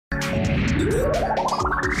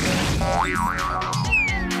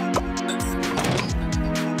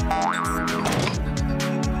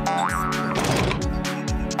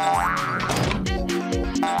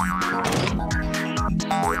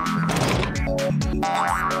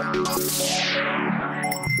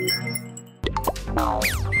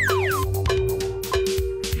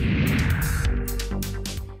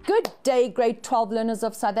Good day, grade 12 learners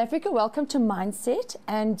of South Africa. Welcome to Mindset,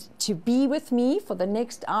 and to be with me for the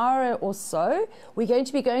next hour or so, we're going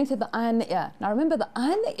to be going through the eye and the ear. Now remember, the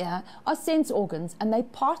eye and the ear are sense organs, and they're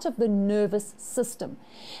part of the nervous system,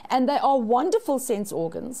 and they are wonderful sense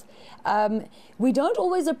organs. We don't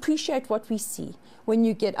always appreciate what we see. When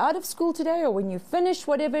you get out of school today, or when you finish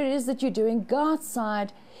whatever it is that you're doing, go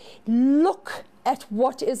outside, look at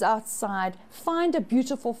what is outside, find a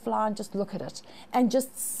beautiful flower and just look at it and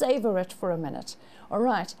just savor it for a minute. All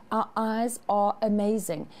right, our eyes are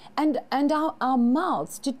amazing, and our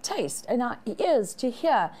mouths to taste, and our ears to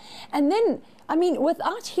hear. And then, I mean,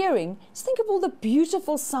 without hearing, just think of all the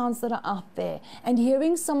beautiful sounds that are out there, and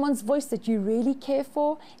hearing someone's voice that you really care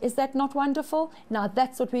for. Is that not wonderful? Now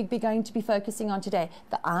that's what we're going to be focusing on today: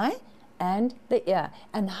 the eye and the ear,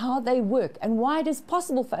 and how they work, and why it is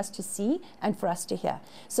possible for us to see and for us to hear.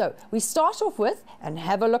 So we start off with, and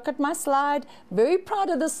have a look at my slide. Very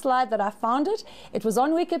proud of this slide that I found it. It was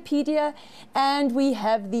on Wikipedia, and we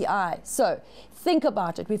have the eye. So think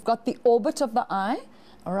about it. We've got the orbit of the eye.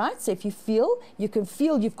 All right, so if you feel, you can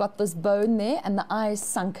feel you've got this bone there, and the eye is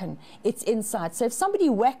sunken. It's inside. So if somebody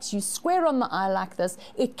whacks you square on the eye like this,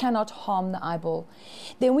 it cannot harm the eyeball.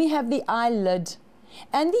 Then we have the eyelid.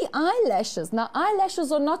 And the eyelashes. Now,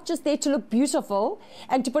 eyelashes are not just there to look beautiful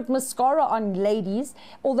and to put mascara on, ladies,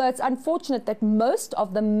 although it's unfortunate that most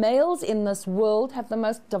of the males in this world have the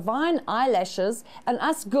most divine eyelashes, and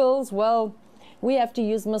us girls, well, we have to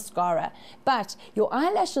use mascara. But your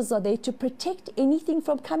eyelashes are there to protect anything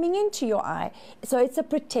from coming into your eye. So it's a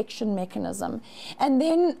protection mechanism. And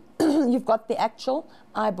then you've got the actual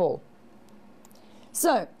eyeball.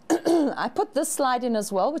 So I put this slide in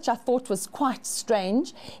as well, which I thought was quite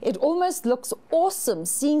strange. It almost looks awesome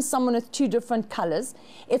seeing someone with two different colors.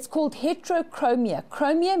 It's called heterochromia.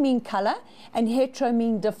 Chromia mean color, and hetero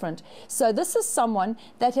mean different. So this is someone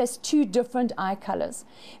that has two different eye colors.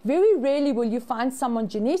 Very rarely will you find someone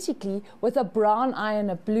genetically with a brown eye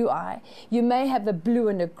and a blue eye. You may have a blue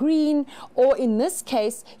and a green, or in this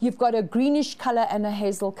case, you've got a greenish color and a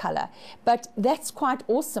hazel color. But that's quite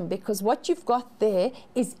awesome, because what you've got there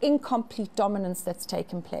is incomplete dominance that's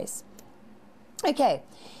taken place. Okay,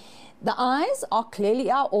 the eyes are clearly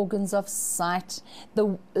our organs of sight.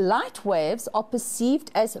 The light waves are perceived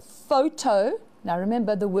as photo. Now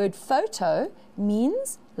remember, the word photo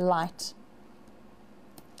means light.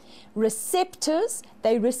 Receptors,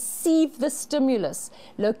 they receive the stimulus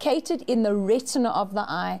located in the retina of the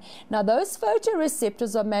eye. Now those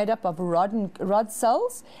photoreceptors are made up of rod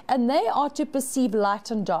cells, and they are to perceive light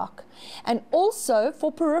and dark, and also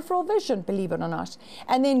for peripheral vision, believe it or not.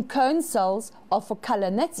 And then cone cells are for color,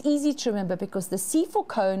 and that's easy to remember, because the C for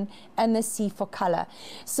cone and the C for color.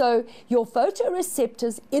 So your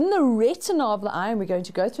photoreceptors in the retina of the eye, and we're going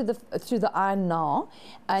to go through the eye now,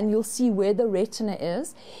 and you'll see where the retina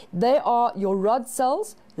is. They are your rod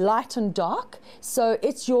cells, light and dark. So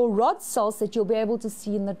it's your rod cells that you'll be able to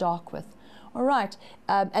see in the dark with. All right,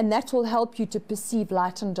 and that will help you to perceive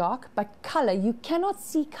light and dark. But color, you cannot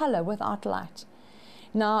see color without light.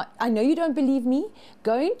 Now, I know you don't believe me.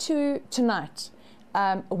 Go into tonight,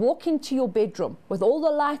 walk into your bedroom with all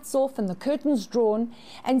the lights off and the curtains drawn,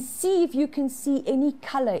 and see if you can see any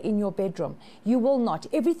color in your bedroom. You will not.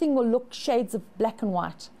 Everything will look shades of black and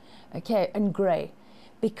white, okay, and gray,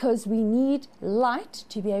 because we need light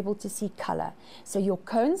to be able to see color. So your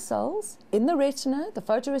cone cells in the retina, the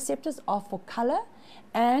photoreceptors, are for color,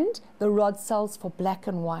 and the rod cells for black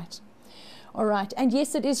and white. All right, and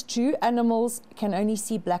yes, it is true, animals can only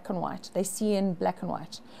see black and white. They see in black and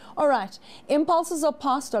white. All right, impulses are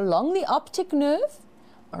passed along the optic nerve,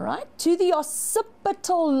 all right, to the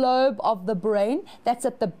occipital lobe of the brain. That's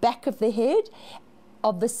at the back of the head,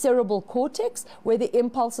 of the cerebral cortex, where the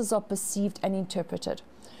impulses are perceived and interpreted.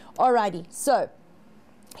 Alrighty, so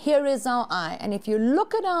here is our eye, and if you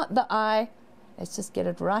look at the eye, let's just get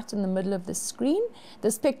it right in the middle of the screen.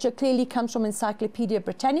 This picture clearly comes from Encyclopedia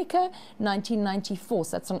Britannica, 1994,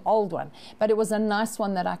 so that's an old one, but it was a nice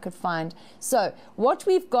one that I could find. So what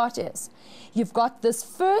we've got is, you've got this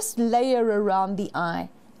first layer around the eye,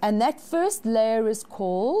 and that first layer is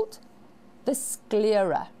called the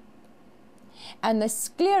sclera. And the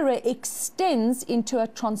sclera extends into a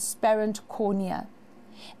transparent cornea.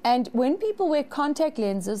 And when people wear contact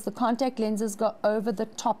lenses, the contact lenses go over the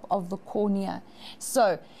top of the cornea.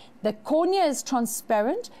 So the cornea is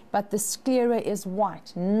transparent, but the sclera is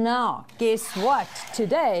white. Now, guess what?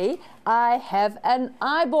 Today, I have an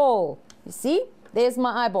eyeball. You see? There's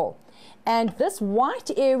my eyeball. And this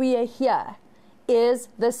white area here is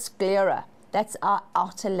the sclera. That's our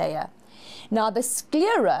outer layer. Now, the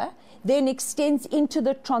sclera then extends into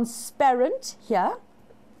the transparent here.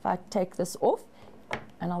 If I take this off,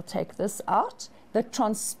 and I'll take this out, the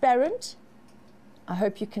transparent, I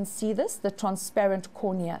hope you can see this, the transparent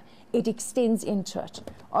cornea. It extends into it.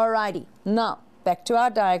 Alrighty, now back to our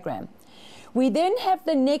diagram. We then have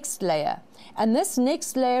the next layer, and this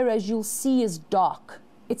next layer, as you'll see, is dark.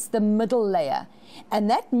 It's the middle layer, and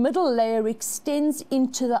that middle layer extends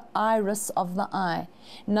into the iris of the eye.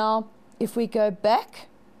 Now, if we go back,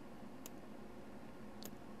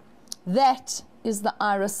 that is the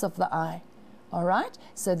iris of the eye. All right,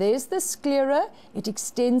 so there's the sclera. It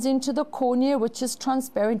extends into the cornea, which is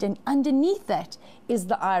transparent, and underneath that is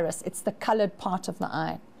the iris. It's the colored part of the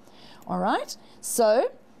eye. All right,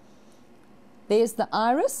 so there's the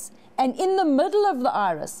iris, and in the middle of the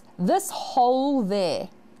iris, this hole there,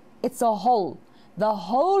 it's a hole. The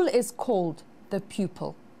hole is called the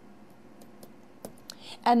pupil.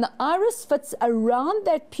 And the iris fits around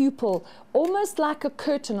that pupil almost like a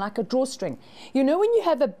curtain, like a drawstring. You know when you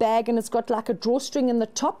have a bag and it's got like a drawstring in the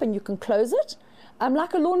top and you can close it?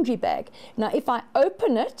 Like a laundry bag. Now if I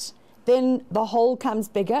open it, then the hole comes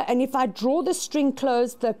bigger, and if I draw the string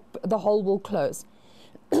closed, the hole will close.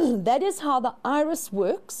 That is how the iris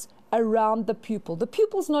works around the pupil. The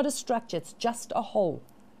pupil's not a structure, it's just a hole.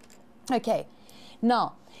 Okay,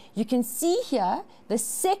 now you can see here the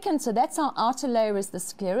second, so that's our outer layer is the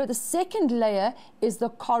sclera. The second layer is the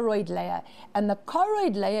choroid layer, and the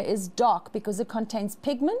choroid layer is dark because it contains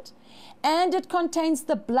pigment and it contains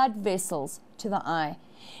the blood vessels to the eye.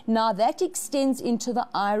 Now that extends into the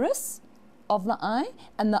iris of the eye,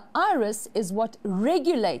 and the iris is what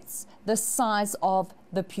regulates the size of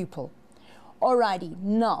the pupil. Alrighty,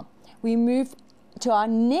 now we move to our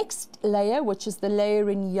next layer, which is the layer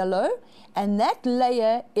in yellow, and that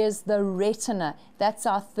layer is the retina. That's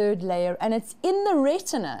our third layer, and it's in the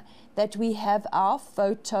retina that we have our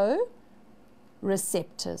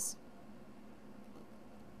photoreceptors.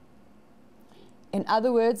 In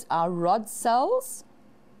other words, our rod cells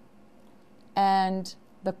and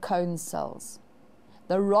the cone cells.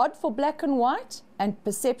 The rod for black and white and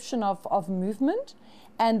perception of movement,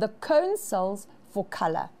 and the cone cells for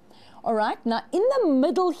color. All right, now in the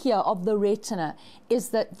middle here of the retina is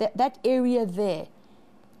that area there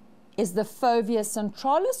is the fovea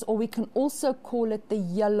centralis, or we can also call it the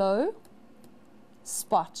yellow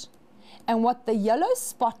spot. And what the yellow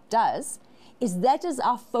spot does is that is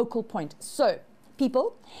our focal point. So,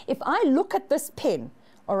 people, if I look at this pen,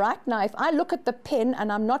 all right, now if I look at the pen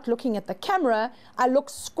and I'm not looking at the camera, I look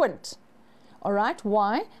squint. All right,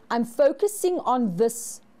 why? I'm focusing on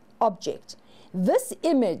this object. This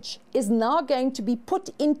image is now going to be put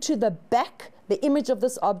into the back, the image of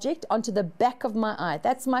this object, onto the back of my eye.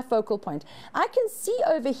 That's my focal point. I can see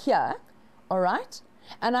over here, all right,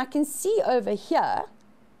 and I can see over here,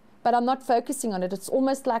 but I'm not focusing on it. It's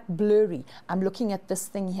almost like blurry. I'm looking at this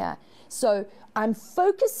thing here. So I'm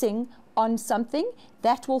focusing on something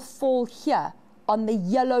that will fall here on the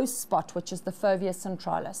yellow spot, which is the fovea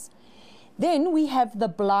centralis. Then we have the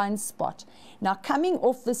blind spot. Now coming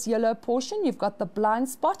off this yellow portion, you've got the blind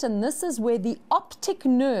spot, and this is where the optic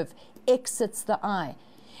nerve exits the eye.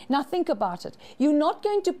 Now think about it. You're not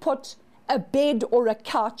going to put a bed or a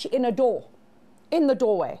couch in a door, in the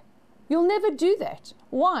doorway. You'll never do that.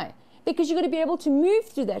 Why? Because you're going to be able to move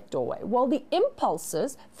through that doorway. Well, the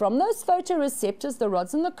impulses from those photoreceptors, the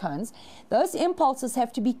rods and the cones, those impulses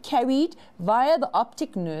have to be carried via the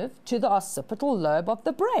optic nerve to the occipital lobe of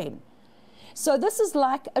the brain. So this is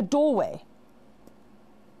like a doorway.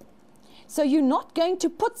 So you're not going to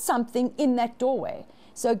put something in that doorway.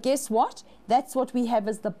 So guess what? That's what we have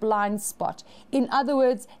as the blind spot. In other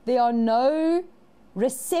words, there are no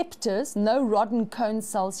receptors, no rod and cone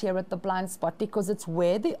cells here at the blind spot, because it's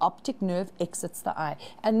where the optic nerve exits the eye.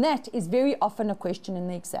 And that is very often a question in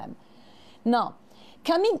the exam. Now,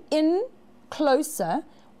 coming in closer,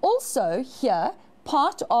 also here,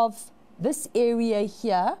 part of this area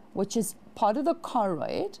here, which is part of the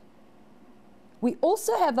choroid, we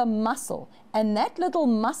also have a muscle, and that little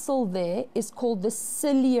muscle there is called the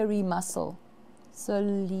ciliary muscle.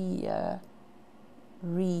 Ciliary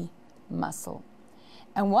muscle.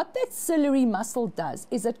 And what that ciliary muscle does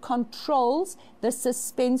is it controls the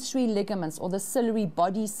suspensory ligaments, or the ciliary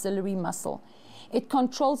body ciliary muscle. It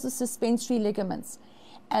controls the suspensory ligaments.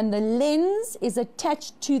 and the lens is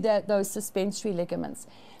attached to those suspensory ligaments.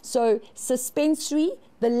 So suspensory,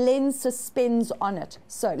 the lens suspends on it.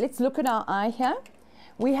 So let's look at our eye here.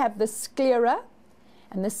 We have the sclera,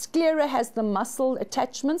 and the sclera has the muscle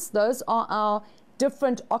attachments. Those are our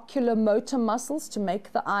different ocular motor muscles to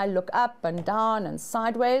make the eye look up and down and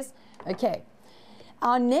sideways. Okay.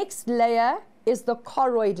 Our next layer is the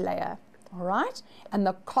choroid layer. All right. And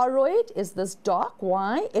the choroid is this dark.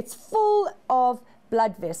 Why? It's full of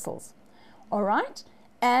blood vessels. All right.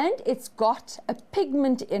 And it's got a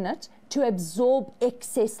pigment in it to absorb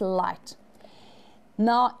excess light.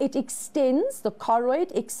 Now it extends, the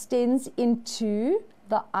choroid extends into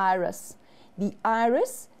the iris. The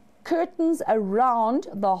iris curtains around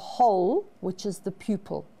the hole, which is the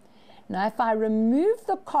pupil. Now if I remove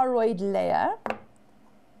the choroid layer,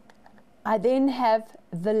 I then have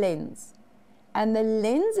the lens. And the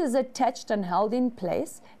lens is attached and held in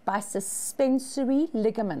place by suspensory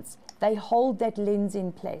ligaments. They hold that lens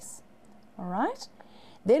in place. All right?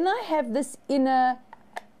 Then I have this inner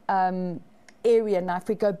area. Now if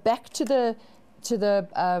we go back to the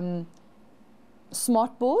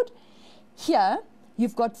smart board, here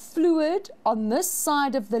you've got fluid on this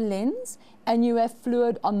side of the lens and you have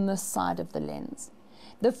fluid on this side of the lens.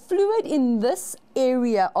 The fluid in this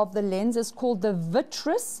area of the lens is called the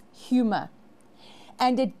vitreous humor,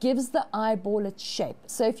 and it gives the eyeball its shape.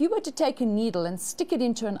 So if you were to take a needle and stick it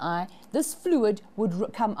into an eye, this fluid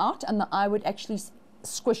would come out and the eye would actually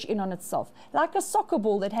squish in on itself, like a soccer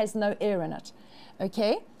ball that has no air in it.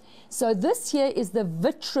 Okay, so this here is the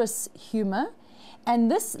vitreous humor,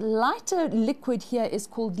 and this lighter liquid here is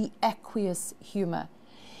called the aqueous humor.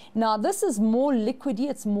 Now this is more liquidy,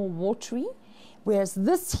 it's more watery, whereas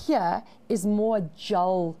this here is more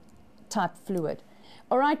gel type fluid.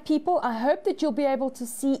 All right, people, I hope that you'll be able to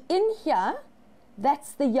see in here,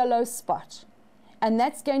 that's the yellow spot, and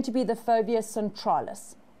that's going to be the fovea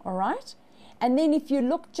centralis. All right, and then if you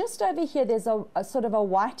look just over here, there's a sort of a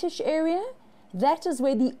whitish area. That is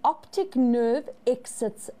where the optic nerve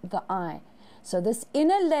exits the eye. So this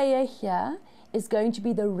inner layer here is going to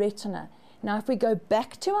be the retina. Now if we go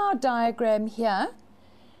back to our diagram here,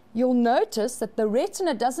 you'll notice that the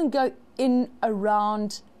retina doesn't go in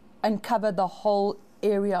around and cover the whole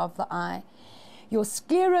area of the eye. Your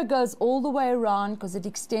sclera goes all the way around because it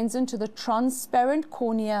extends into the transparent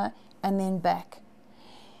cornea and then back.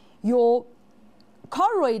 Your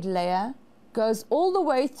choroid layer goes all the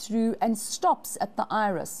way through and stops at the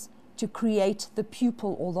iris to create the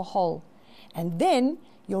pupil or the hole. And then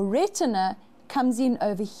your retina comes in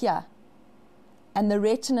over here, and the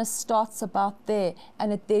retina starts about there,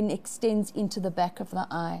 and it then extends into the back of the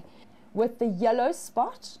eye, with the yellow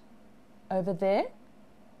spot over there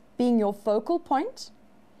being your focal point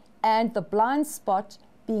and the blind spot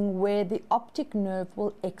being where the optic nerve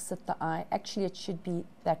will exit the eye. Actually, it should be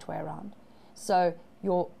that way around. So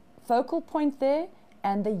your focal point there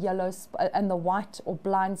and the yellow and the white or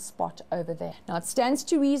blind spot over there. Now it stands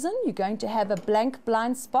to reason you're going to have a blank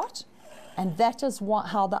blind spot, and that is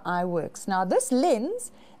how the eye works. Now this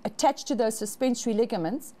lens attached to those suspensory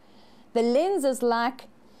ligaments, the lens is like,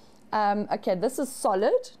 okay, this is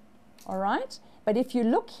solid, all right? But if you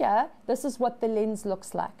look here, this is what the lens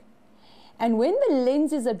looks like. And when the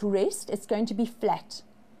lens is at rest, it's going to be flat.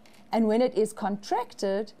 And when it is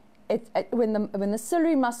contracted, when the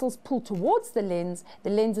ciliary muscles pull towards the lens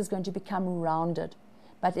is going to become rounded.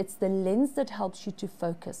 But it's the lens that helps you to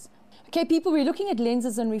focus. Okay, people, we're looking at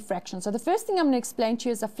lenses and refraction. So the first thing I'm going to explain to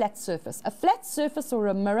you is a flat surface. A flat surface or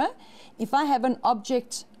a mirror, if I have an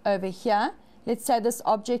object over here, let's say this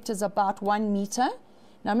object is about 1 meter.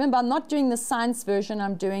 Now remember, I'm not doing the science version,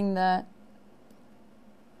 I'm doing the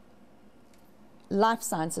life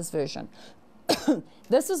sciences version.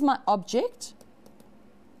 This is my object,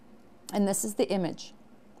 and this is the image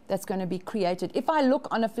that's going to be created if I look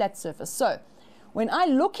on a flat surface. So when I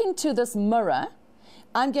look into this mirror,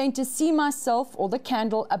 I'm going to see myself or the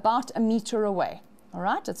candle about 1 meter away. All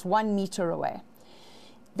right, it's 1 meter away.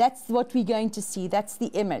 That's what we're going to see. That's the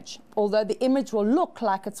image. Although the image will look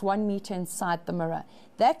like it's 1 meter inside the mirror,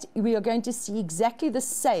 that we are going to see exactly the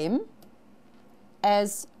same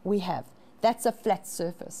as we have. That's a flat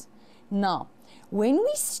surface. Now, when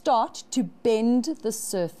we start to bend the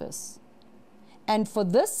surface, and for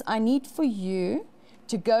this I need for you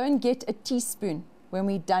to go and get a teaspoon when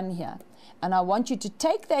we're done here. And I want you to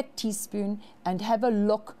take that teaspoon and have a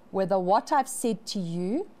look whether what I've said to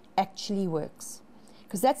you actually works.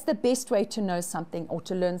 Because that's the best way to know something or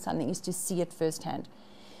to learn something, is to see it firsthand.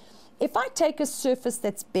 If I take a surface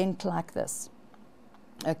that's bent like this,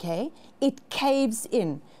 okay, it caves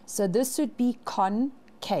in. So this would be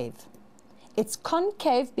concave. It's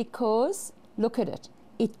concave because, look at it,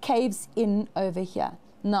 it caves in over here.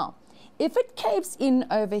 Now, if it caves in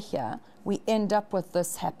over here, we end up with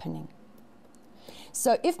this happening.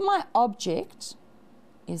 So if my object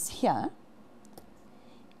is here,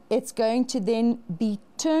 it's going to then be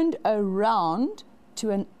turned around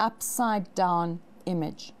to an upside down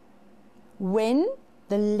image when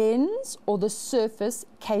the lens or the surface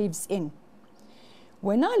caves in.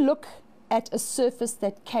 When I look at a surface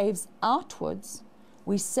that caves outwards,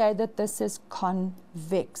 we say that this is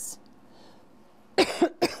convex.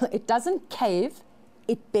 It doesn't cave,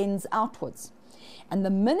 it bends outwards. And the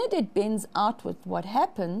minute it bends outward, what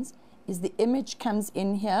happens is the image comes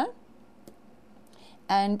in here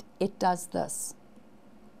and it does this.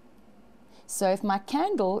 So if my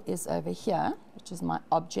candle is over here, which is my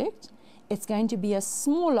object, it's going to be a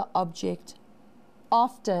smaller object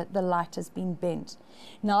after the light has been bent.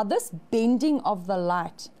 Now this bending of the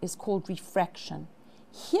light is called refraction.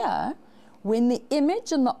 Here, when the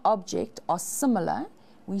image and the object are similar,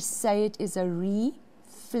 we say it is a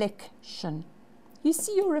reflection. You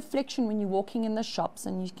see your reflection when you're walking in the shops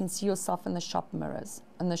and you can see yourself in the shop mirrors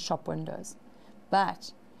and the shop windows.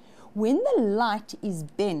 But when the light is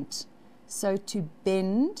bent, so to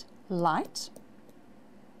bend light,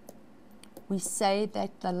 we say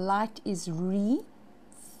that the light is refracted.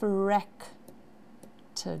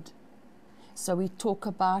 So we talk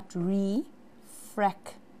about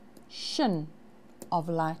refraction of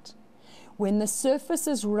light. When the surface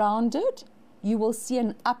is rounded, you will see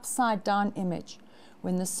an upside down image.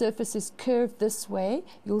 When the surface is curved this way,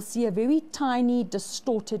 you'll see a very tiny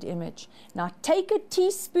distorted image. Now take a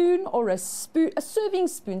teaspoon or a spoon, a serving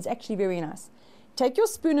spoon is actually very nice. Take your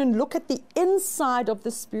spoon and look at the inside of the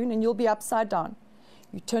spoon and you'll be upside down.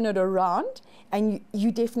 You turn it around and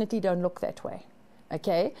you definitely don't look that way,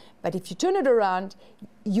 okay? But if you turn it around,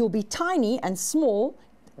 you'll be tiny and small,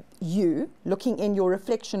 you looking in your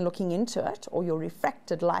reflection looking into it, or your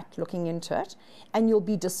refracted light looking into it, and you'll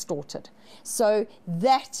be distorted. So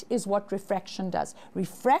that is what refraction does.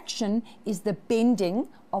 Refraction is the bending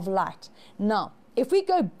of light. Now, if we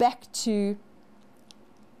go back to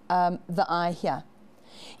the eye here,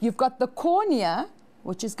 you've got the cornea,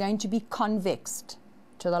 which is going to be convexed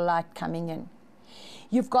to the light coming in.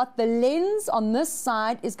 You've got the lens on this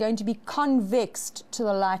side is going to be convexed to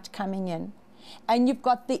the light coming in. And you've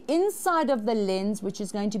got the inside of the lens, which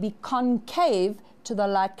is going to be concave to the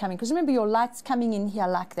light coming. Because remember, your light's coming in here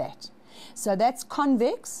like that. So that's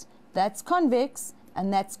convex,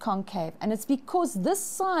 and that's concave. And it's because this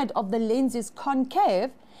side of the lens is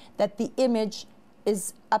concave that the image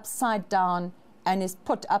is upside down and is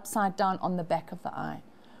put upside down on the back of the eye.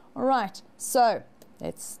 All right, so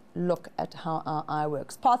let's look at how our eye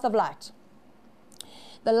works. Path of light.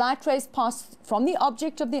 The light rays pass from the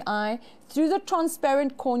object of the eye through the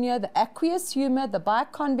transparent cornea, the aqueous humor, the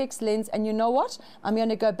biconvex lens, and you know what? I'm going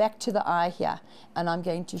to go back to the eye here, and I'm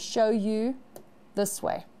going to show you this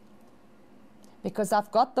way. Because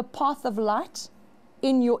I've got the path of light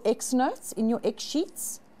in your X notes, in your X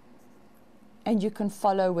sheets, and you can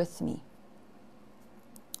follow with me.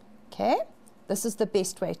 Okay? This is the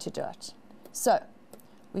best way to do it. So,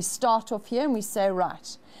 we start off here and we say,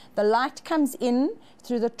 right, the light comes in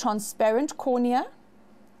through the transparent cornea,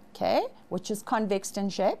 okay, which is convex in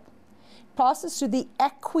shape, passes through the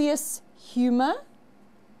aqueous humor,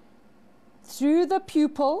 through the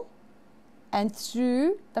pupil, and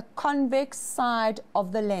through the convex side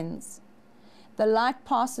of the lens. The light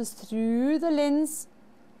passes through the lens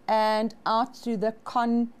and out through the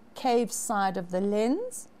concave side of the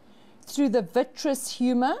lens, through the vitreous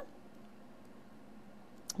humor.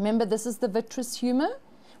 Remember, this is the vitreous humor,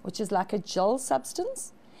 which is like a gel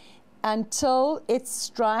substance, until it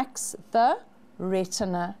strikes the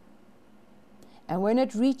retina. And when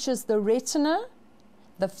it reaches the retina,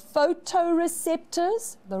 the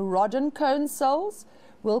photoreceptors, the rod and cone cells,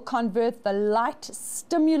 will convert the light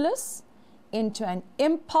stimulus into an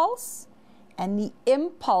impulse, and the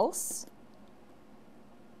impulse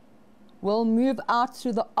will move out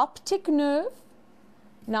through the optic nerve.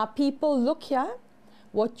 Now, people, look here.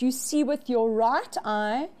 What you see with your right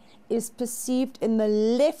eye is perceived in the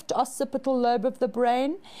left occipital lobe of the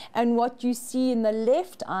brain, and what you see in the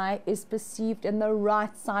left eye is perceived in the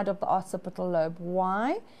right side of the occipital lobe.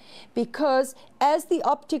 Why? Because as the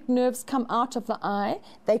optic nerves come out of the eye,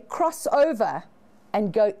 they cross over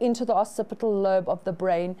and go into the occipital lobe of the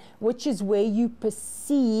brain, which is where you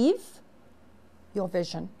perceive your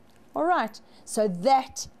vision. All right, so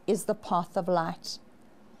that is the path of light.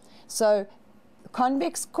 So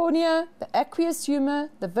convex cornea, the aqueous humor,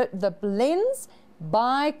 the lens,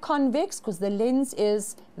 biconvex, because the lens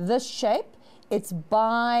is this shape, it's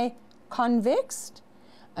biconvex,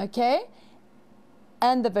 okay,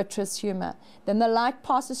 and the vitreous humor. Then the light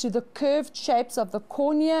passes through the curved shapes of the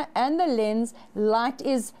cornea and the lens. Light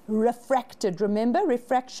is refracted. Remember,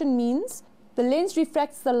 refraction means the lens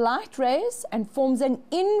refracts the light rays and forms an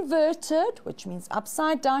inverted, which means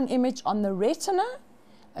upside down image on the retina,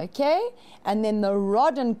 okay? And then the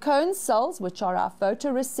rod and cone cells, which are our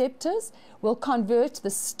photoreceptors, will convert the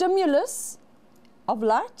stimulus of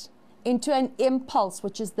light into an impulse,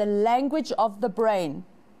 which is the language of the brain.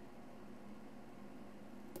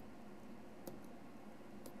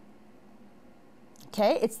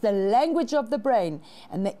 Okay, it's the language of the brain,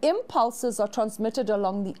 and the impulses are transmitted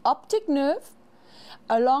along the optic nerve,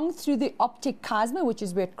 along through the optic chiasma, which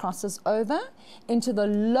is where it crosses over, into the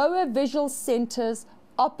lower visual centers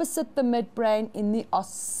opposite the midbrain in the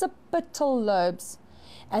occipital lobes.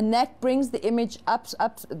 And that brings the image up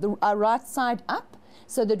the right side up,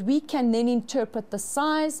 so that we can then interpret the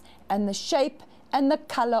size and the shape and the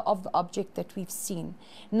color of the object that we've seen.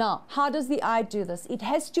 Now, how does the eye do this? It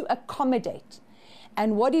has to accommodate.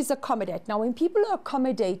 And what is accommodate? Now, when people are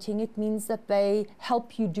accommodating, it means that they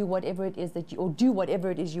help you do whatever it is that you, or do whatever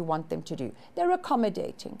it is you want them to do. They're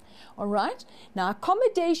accommodating, all right? Now,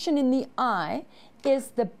 accommodation in the eye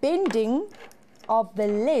is the bending of the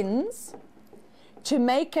lens to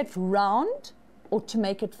make it round or to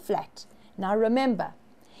make it flat. Now, remember,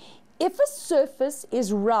 if a surface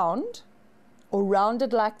is round or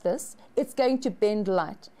rounded like this, it's going to bend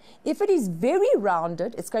light. If it is very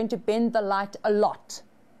rounded, it's going to bend the light a lot.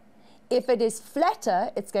 If it is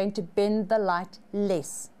flatter, it's going to bend the light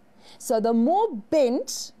less. So the more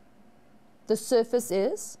bent the surface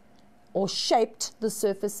is, or shaped the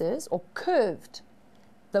surface is, or curved,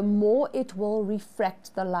 the more it will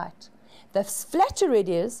refract the light. The flatter it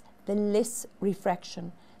is, the less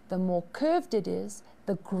refraction. The more curved it is,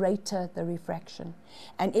 the greater the refraction.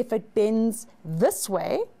 And if it bends this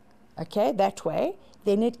way, okay, that way,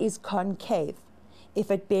 then it is concave. If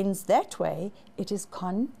it bends that way, it is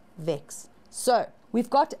convex. So we've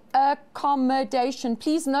got accommodation.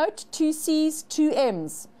 Please note 2 C's, 2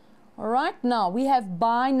 M's. All right, now we have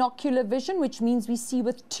binocular vision, which means we see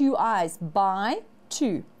with 2 eyes. Bi,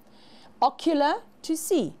 2. Ocular, to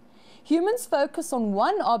see. Humans focus on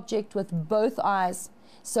one object with both eyes.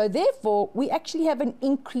 So therefore, we actually have an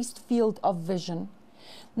increased field of vision.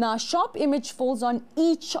 Now, a sharp image falls on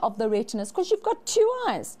each of the retinas because you've got 2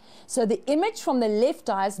 eyes. So the image from the left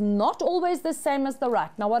eye is not always the same as the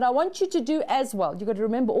right. Now, what I want you to do as well, you've got to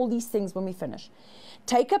remember all these things when we finish.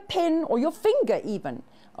 Take a pen or your finger even,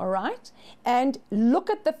 all right, and look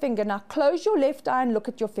at the finger. Now, close your left eye and look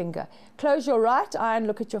at your finger. Close your right eye and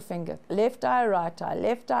look at your finger. Left eye, right eye,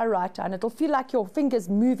 left eye, right eye, and it'll feel like your finger's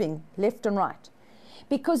moving left and right.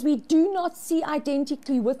 Because we do not see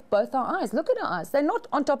identically with both our eyes. Look at our eyes. They're not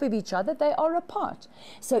on top of each other. They are apart.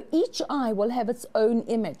 So each eye will have its own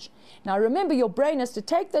image. Now remember, your brain has to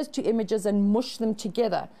take those 2 images and mush them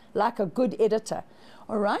together like a good editor.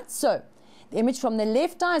 All right? So the image from the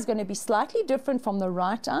left eye is going to be slightly different from the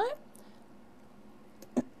right eye.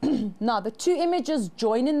 Now the 2 images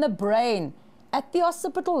join in the brain at the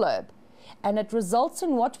occipital lobe. And it results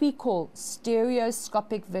in what we call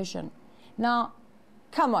stereoscopic vision. Now,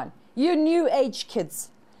 come on, you new age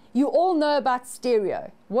kids, you all know about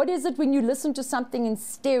stereo. What is it when you listen to something in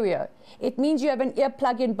stereo? It means you have an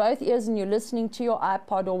earplug in both ears and you're listening to your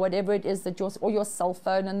iPod or whatever it is that or your cell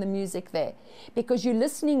phone and the music there. Because you're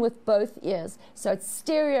listening with both ears. So it's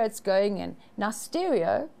stereo, it's going in. Now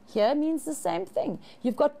stereo here means the same thing.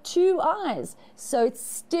 You've got 2 eyes. So it's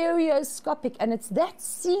stereoscopic, and it's that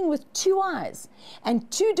seeing with 2 eyes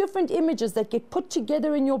and 2 different images that get put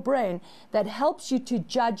together in your brain that helps you to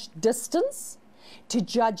judge distance, to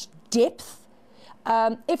judge depth.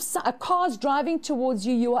 If a car is driving towards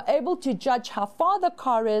you, you are able to judge how far the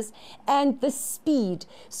car is and the speed.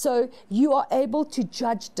 So you are able to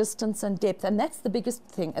judge distance and depth, and that's the biggest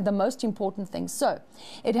thing and the most important thing. So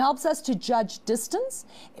it helps us to judge distance,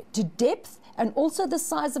 to depth, and also the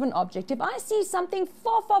size of an object. If I see something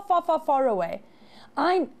far, far, far, far, far away,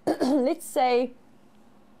 let's say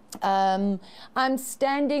I'm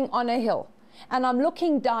standing on a hill, and I'm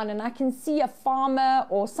looking down and I can see a farmer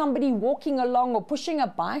or somebody walking along or pushing a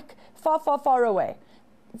bike far, far, far away,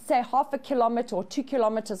 say 0.5 kilometer or 2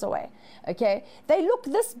 kilometers away, okay? They look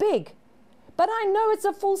this big, but I know it's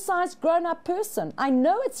a full-size grown-up person. I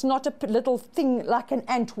know it's not a little thing like an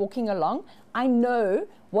ant walking along. I know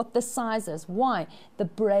what the size is. Why? The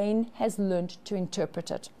brain has learned to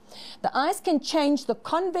interpret it. The eyes can change the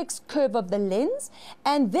convex curve of the lens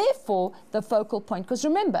and therefore the focal point. Because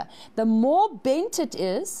remember, the more bent it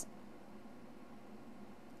is,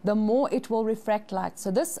 the more it will refract light.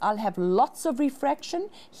 So this, I'll have lots of refraction.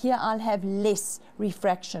 Here I'll have less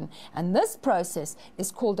refraction. And this process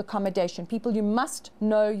is called accommodation. People, you must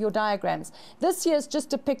know your diagrams. This here is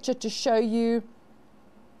just a picture to show you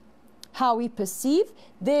how we perceive.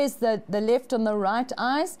 There's the left and the right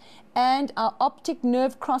eyes, and our optic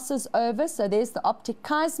nerve crosses over. So there's the optic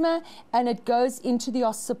chiasma, and it goes into the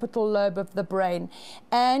occipital lobe of the brain.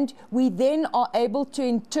 And we then are able to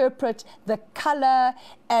interpret the color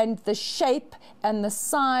and the shape and the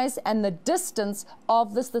size and the distance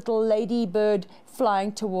of this little ladybird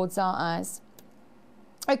flying towards our eyes.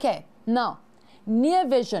 Okay, now, near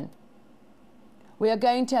vision. We are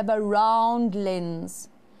going to have a round lens.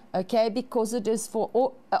 Okay, because it is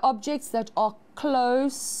for objects that are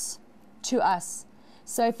close to us.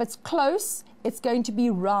 So if it's close, it's going to be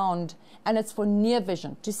round, and it's for near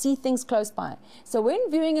vision, to see things close by. So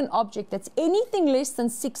when viewing an object that's anything less than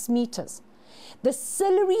 6 meters, the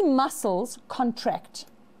ciliary muscles contract,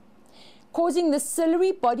 causing the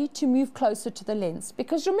ciliary body to move closer to the lens.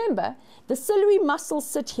 Because remember, the ciliary muscles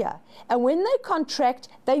sit here, and when they contract,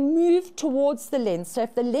 they move towards the lens. So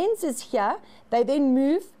if the lens is here, they then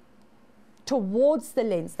move towards the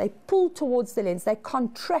lens. They pull towards the lens. They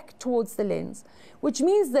contract towards the lens, which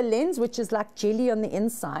means the lens, which is like jelly on the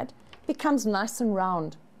inside, becomes nice and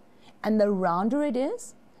round. And the rounder it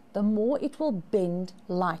is, the more it will bend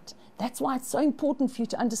light. That's why it's so important for you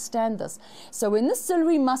to understand this. So when the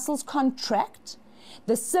ciliary muscles contract,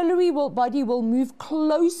 the ciliary body will move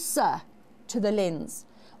closer to the lens.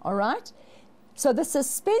 All right? So the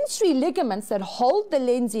suspensory ligaments that hold the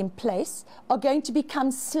lens in place are going to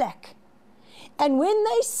become slack. And when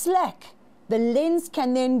they slack, the lens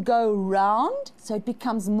can then go round, so it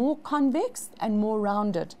becomes more convex and more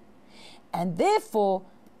rounded. And therefore,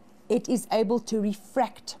 it is able to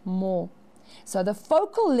refract more. So the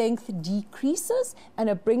focal length decreases, and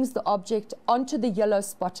it brings the object onto the yellow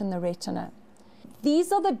spot in the retina.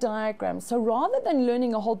 These are the diagrams. So rather than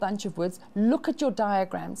learning a whole bunch of words, look at your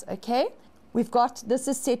diagrams, okay? We've got, this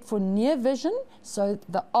is set for near vision, so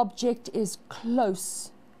the object is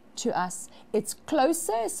close to us. It's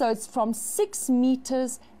closer, so it's from 6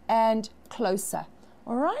 meters and closer.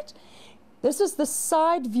 All right? This is the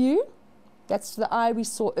side view. That's the eye we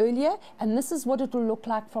saw earlier, and this is what it will look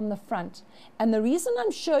like from the front. And the reason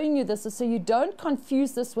I'm showing you this is so you don't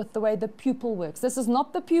confuse this with the way the pupil works. This is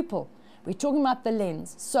not the pupil. We're talking about the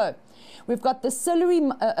lens. So we've got the ciliary,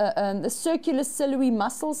 the circular ciliary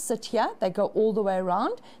muscles sit here. They go all the way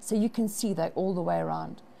around, so you can see they're all the way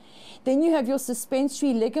around. Then you have your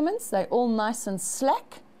suspensory ligaments. They're all nice and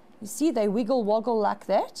slack. You see, they wiggle woggle like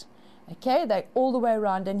that. Okay, they're all the way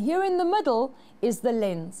around. And here in the middle is the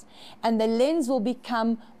lens. And the lens will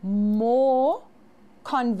become more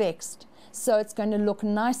convex. So it's going to look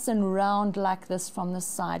nice and round like this from the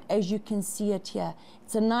side, as you can see it here.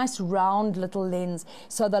 It's a nice round little lens.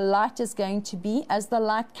 So the light is going to be, as the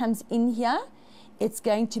light comes in here, it's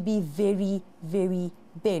going to be very, very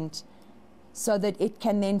bent, so that it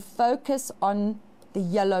can then focus on the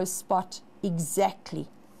yellow spot exactly.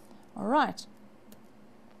 All right.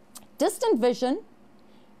 Distant vision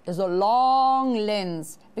is a long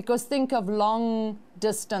lens, because think of long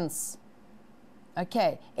distance.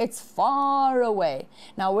 Okay, it's far away.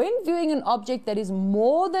 Now, when viewing an object that is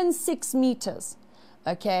more than 6 meters,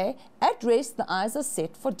 okay, at rest, the eyes are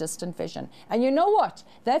set for distant vision. And you know what?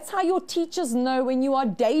 That's how your teachers know when you are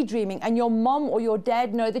daydreaming, and your mom or your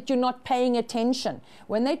dad know that you're not paying attention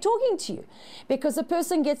when they're talking to you. Because a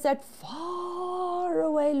person gets that far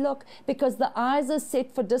away look, because the eyes are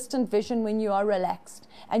set for distant vision when you are relaxed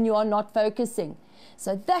and you are not focusing.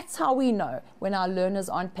 So that's how we know when our learners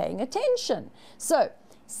aren't paying attention. So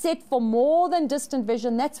set for more than distant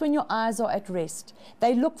vision, that's when your eyes are at rest.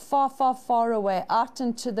 They look far, far, far away, out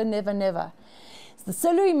into the never, never. The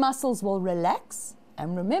ciliary muscles will relax.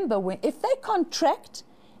 And remember, if they contract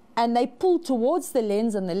and they pull towards the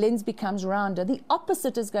lens and the lens becomes rounder, the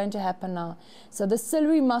opposite is going to happen now. So the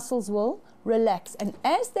ciliary muscles will relax. And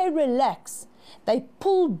as they relax, they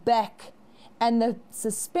pull back, and the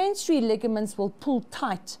suspensory ligaments will pull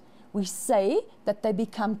tight. We say that they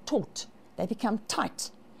become taut. They become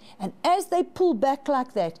tight. And as they pull back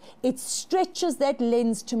like that, it stretches that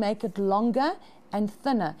lens to make it longer and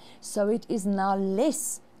thinner. So it is now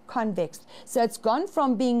less convex. So it's gone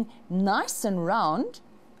from being nice and round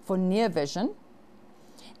for near vision,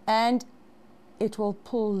 and it will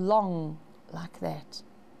pull long like that.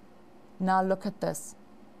 Now look at this.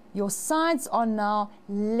 Your sides are now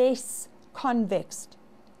less convex.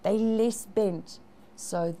 They're less bent.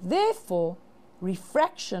 So therefore,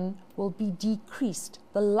 refraction will be decreased.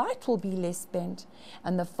 The light will be less bent,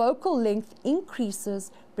 and the focal length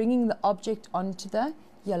increases, bringing the object onto the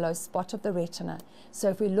yellow spot of the retina. So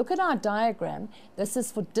if we look at our diagram, this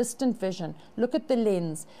is for distant vision. Look at the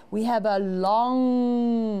lens. We have a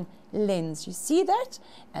long lens. You see that?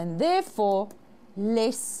 And therefore,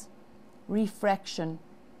 less refraction.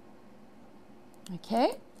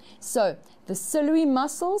 Okay? So the ciliary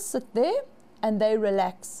muscles sit there and they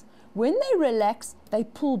relax. When they relax, they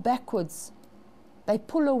pull backwards. They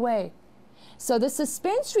pull away. So the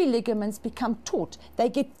suspensory ligaments become taut. They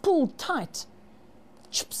get pulled tight.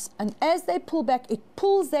 And as they pull back, it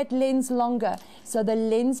pulls that lens longer. So the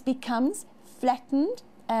lens becomes flattened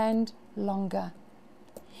and longer.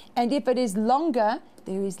 And if it is longer,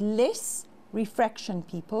 there is less refraction,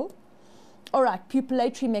 people. All right,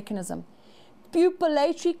 pupillatory mechanism.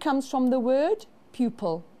 Pupillatory comes from the word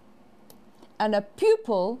pupil. And a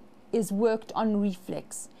pupil is worked on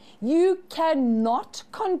reflex. You cannot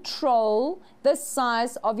control the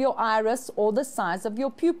size of your iris or the size of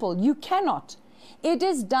your pupil. You cannot. It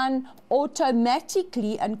is done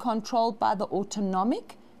automatically and controlled by the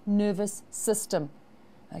autonomic nervous system.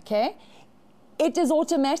 Okay? It is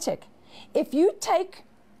automatic. If you take,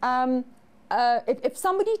 if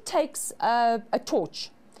somebody takes a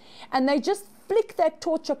torch and they just flick that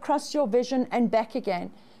torch across your vision and back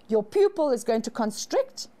again, your pupil is going to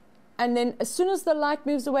constrict, and then as soon as the light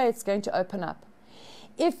moves away, it's going to open up.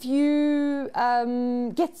 If you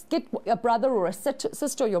get a brother or a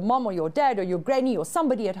sister or your mom or your dad or your granny or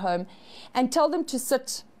somebody at home and tell them to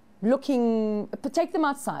sit looking, take them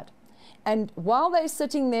outside. And while they're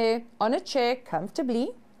sitting there on a chair,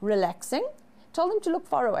 comfortably, relaxing, tell them to look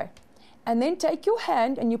far away. And then take your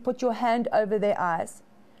hand and you put your hand over their eyes.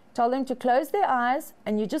 Tell them to close their eyes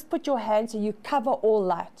and you just put your hand so you cover all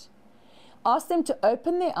light. Ask them to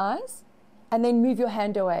open their eyes and then move your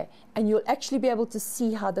hand away, and you'll actually be able to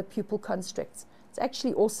see how the pupil constricts. It's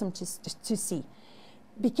actually awesome to see.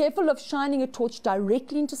 Be careful of shining a torch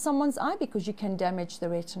directly into someone's eye because you can damage the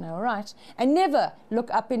retina, all right? And never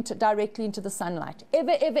look up directly into the sunlight,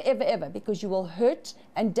 ever, ever, ever, ever, because you will hurt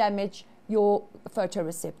and damage your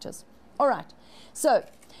photoreceptors. All right, so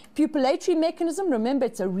pupillatory mechanism, remember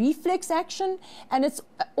it's a reflex action and it's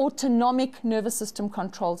autonomic nervous system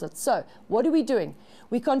controls it. So what are we doing?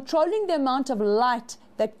 We're controlling the amount of light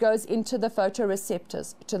that goes into the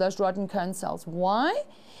photoreceptors, to those rod and cone cells. Why?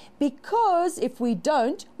 Because if we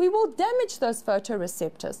don't, we will damage those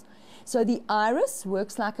photoreceptors. So the iris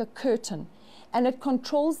works like a curtain and it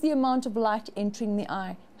controls the amount of light entering the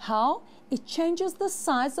eye. How? It changes the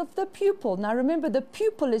size of the pupil. Now remember, the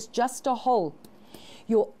pupil is just a hole.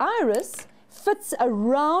 Your iris fits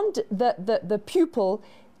around the pupil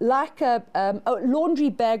like a laundry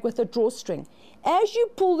bag with a drawstring. As you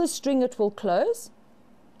pull the string, it will close,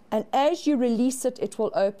 and as you release it, it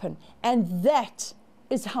will open. And that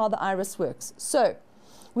is how the iris works. So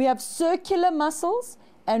we have circular muscles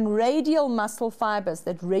and radial muscle fibers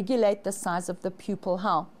that regulate the size of the pupil.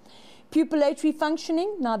 How? Pupillatory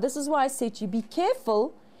functioning. Now this is why I said to you, be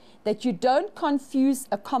careful that you don't confuse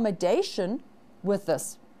accommodation with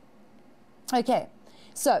this. Okay,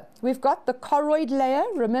 so we've got the choroid layer.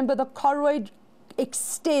 Remember, the choroid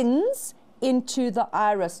extends into the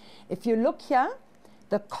iris. If you look here,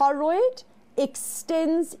 the choroid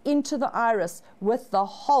extends into the iris with the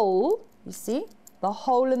hole, you see, the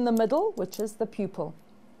hole in the middle, which is the pupil.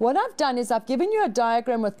 What I've done is I've given you a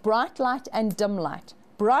diagram with bright light and dim light.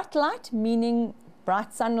 Bright light meaning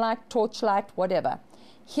bright sunlight, torchlight, whatever.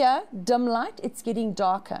 Here, dim light, it's getting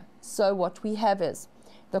darker. So what we have is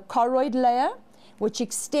the choroid layer, which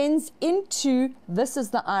extends into, this is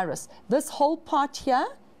the iris. This whole part here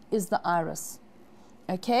is the iris.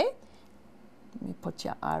 Okay? Let me put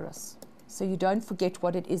your iris so you don't forget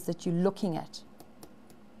what it is that you're looking at.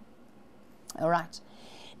 All right.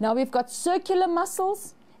 Now we've got circular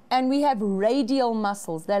muscles and we have radial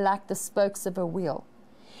muscles. They're like the spokes of a wheel.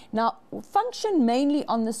 Now, function mainly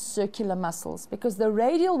on the circular muscles because the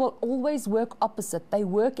radial will always work opposite. They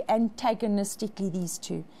work antagonistically, these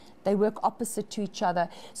two. They work opposite to each other.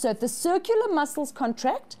 So if the circular muscles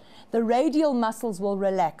contract, the radial muscles will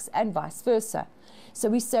relax and vice versa. So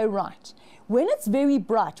we say, right, when it's very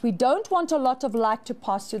bright, we don't want a lot of light to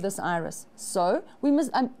pass through this iris. So we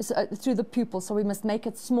must, through the pupil, so we must make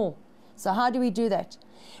it small. So how do we do that?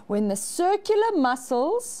 When the circular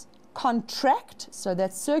muscles contract, so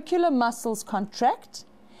that circular muscles contract,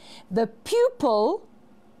 the pupil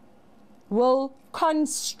will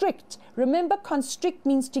constrict. Remember, constrict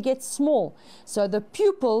means to get small. So the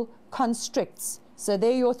pupil constricts. So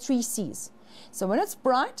there are your 3 C's. So when it's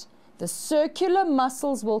bright, the circular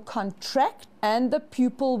muscles will contract and the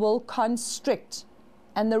pupil will constrict.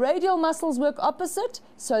 And the radial muscles work opposite,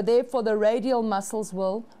 so therefore the radial muscles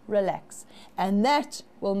will relax. And that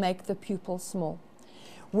will make the pupil small.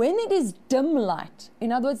 When it is dim light,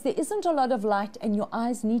 in other words, there isn't a lot of light and your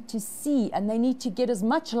eyes need to see and they need to get as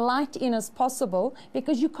much light in as possible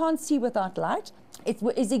because you can't see without light, it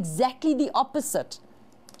is exactly the opposite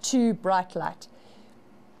to bright light.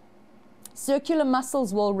 Circular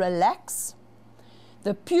muscles will relax,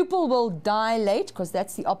 the pupil will dilate because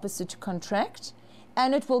that's the opposite to contract,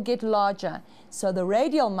 and it will get larger. So the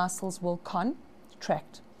radial muscles will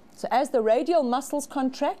contract. So as the radial muscles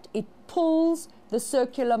contract, it pulls the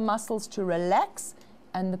circular muscles to relax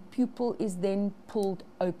and the pupil is then pulled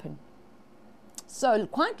open. So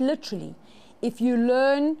quite literally, if you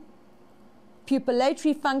learn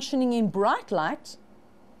pupillatory functioning in bright light,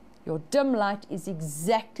 your dim light is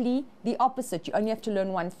exactly the opposite. You only have to learn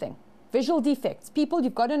one thing. Visual defects. People,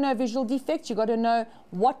 you've got to know visual defects. You've got to know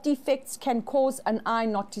what defects can cause an eye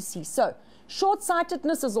not to see. So,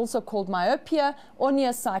 short-sightedness is also called myopia or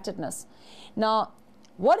nearsightedness. Now,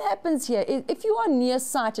 what happens here is if you are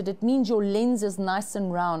nearsighted, it means your lens is nice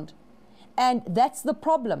and round. And that's the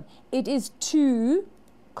problem. It is too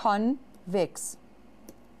convex.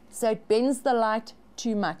 So, it bends the light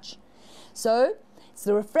too much. So, it's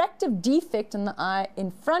the refractive defect in the eye in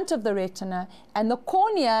front of the retina, and the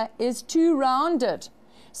cornea is too rounded.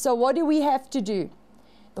 So what do we have to do?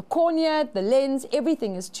 The cornea, the lens,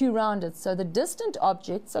 everything is too rounded. So the distant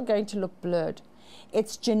objects are going to look blurred.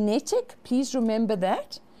 It's genetic, please remember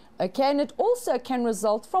that. Okay, and it also can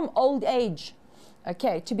result from old age.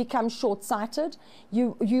 Okay, to become short-sighted,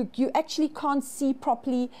 you actually can't see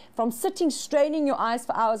properly from sitting, straining your eyes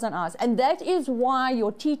for hours and hours. And that is why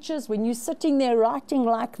your teachers, when you're sitting there writing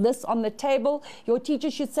like this on the table, your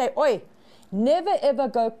teacher should say, oi, never ever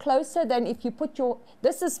go closer than if you put your,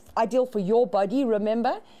 this is ideal for your body,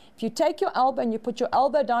 remember. If you take your elbow and you put your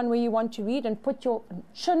elbow down where you want to read and put your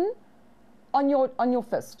chin on your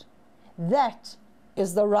fist, that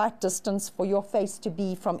is the right distance for your face to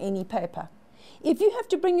be from any paper. If you have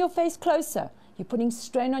to bring your face closer, you're putting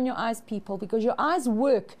strain on your eyes, people, because your eyes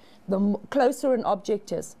work the closer an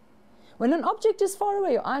object is. When an object is far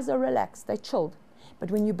away, your eyes are relaxed, they're chilled. But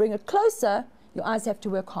when you bring it closer, your eyes have to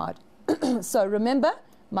work hard. So remember,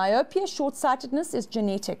 myopia, short-sightedness is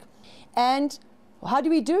genetic. And how do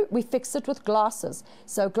we do it? We fix it with glasses.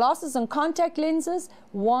 So glasses and contact lenses,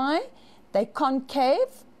 why? They're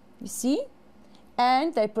concave, you see,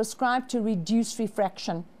 and they prescribe to reduce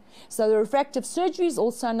refraction. So the refractive surgery is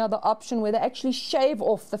also another option where they actually shave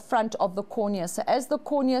off the front of the cornea. So as the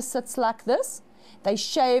cornea sits like this, they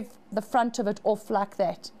shave the front of it off like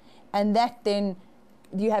that. And that then,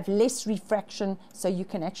 you have less refraction so you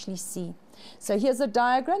can actually see. So here's a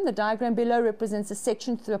diagram. The diagram below represents a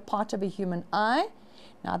section through a part of a human eye.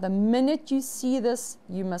 Now the minute you see this,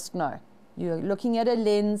 you must know. You're looking at a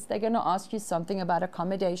lens, they're going to ask you something about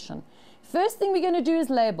accommodation. First thing we're going to do is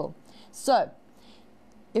label. So,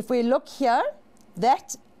 if we look here,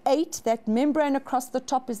 that membrane across the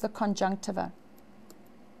top is the conjunctiva.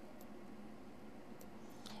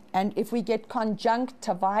 And if we get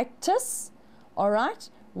conjunctivitis, all right,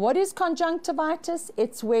 what is conjunctivitis?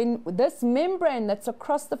 It's when this membrane that's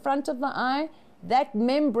across the front of the eye, that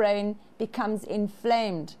membrane becomes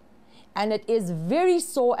inflamed. And it is very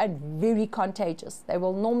sore and very contagious. They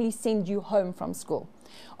will normally send you home from school.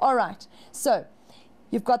 All right, so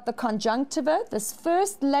you've got the conjunctiva. This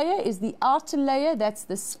first layer is the outer layer, that's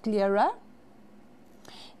the sclera.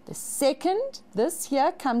 The second, this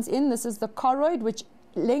here comes in, this is the choroid, which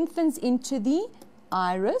lengthens into the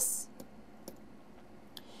iris.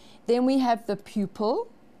 Then we have the pupil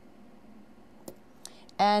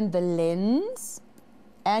and the lens,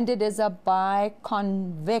 and it is a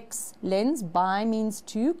biconvex lens. Bi means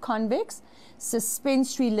two, convex.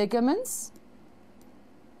 Suspensory ligaments.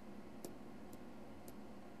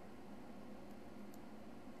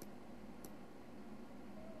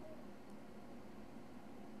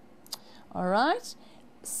 All right,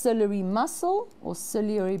 ciliary muscle or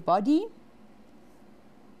ciliary body.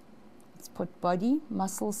 Let's put body,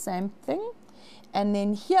 muscle, same thing. And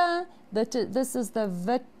then here, this is the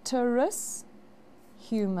vitreous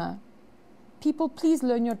humor. People, please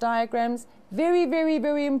learn your diagrams. Very, very,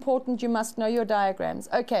 very important. You must know your diagrams.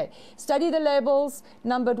 Okay, study the labels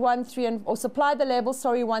numbered 1, 3, and, or supply the labels,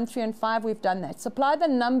 sorry, 1, 3, and 5. We've done that. Supply the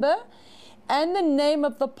number and the name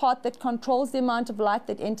of the part that controls the amount of light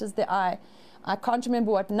that enters the eye. I can't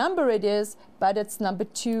remember what number it is, but it's number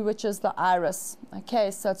 2, which is the iris.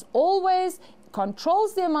 Okay, so it's always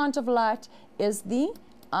controls the amount of light is the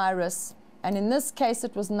iris. And in this case,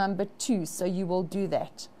 it was number 2, so you will do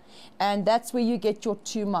that. And that's where you get your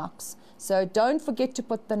 2 marks. So don't forget to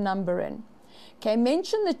put the number in. Okay,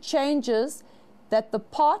 mention the changes that the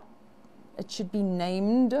part, it should be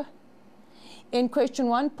named, in question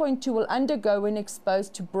 1.2 will undergo when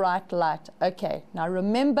exposed to bright light. Okay, now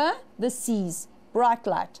remember the C's, bright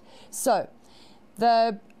light. So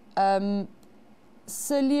the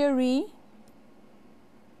ciliary,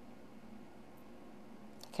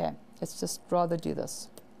 okay, let's just rather do this.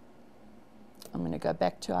 I'm going to go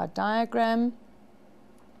back to our diagram.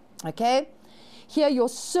 Okay, here your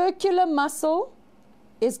circular muscle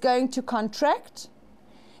is going to contract,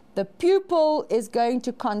 the pupil is going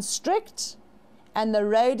to constrict, and the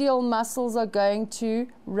radial muscles are going to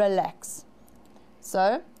relax.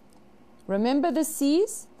 So remember the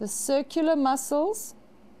C's, the circular muscles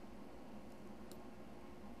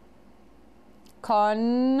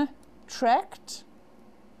contract,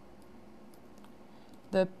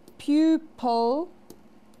 the pupil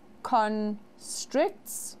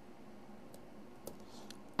constricts,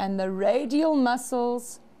 and the radial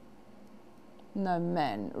muscles,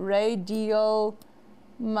 radial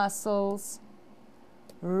muscles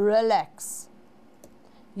relax.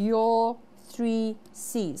 Your 3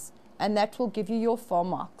 C's, and that will give you your 4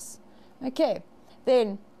 marks. Okay,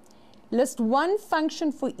 then list one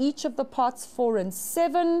function for each of the parts 4 and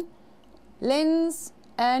 7, lens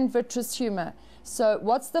and vitreous humor. So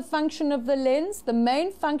what's the function of the lens? The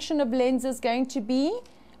main function of lens is going to be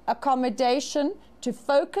accommodation, to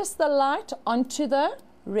focus the light onto the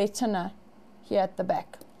retina here at the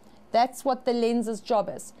back. That's what the lens's job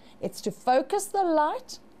is. It's to focus the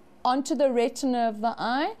light onto the retina of the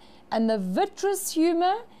eye, and the vitreous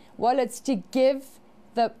humor, well, it's to give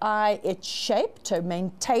the eye its shape, to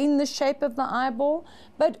maintain the shape of the eyeball,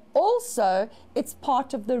 but also it's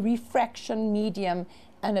part of the refraction medium,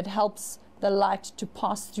 and it helps the light to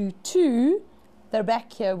pass through to the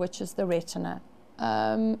back here, which is the retina.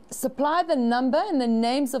 Supply the number and the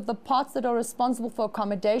names of the parts that are responsible for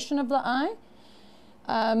accommodation of the eye.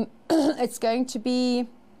 It's going to be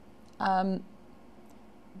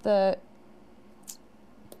the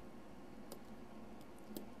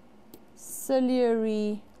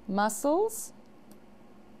ciliary muscles,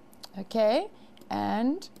 okay,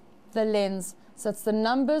 and the lens. So it's the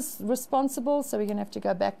numbers responsible, so we're going to have to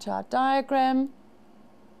go back to our diagram.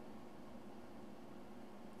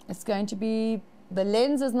 It's going to be the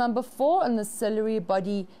lens is number 4 and the ciliary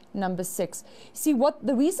body number 6. See,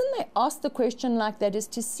 the reason they ask the question like that is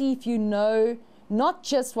to see if you know not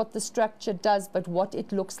just what the structure does, but what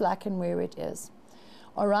it looks like and where it is.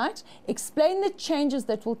 All right, explain the changes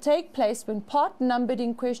that will take place when part numbered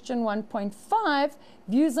in question 1.5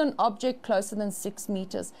 views an object closer than 6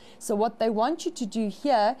 meters. So what they want you to do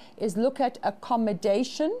here is look at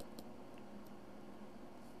accommodation,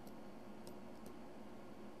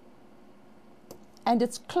 and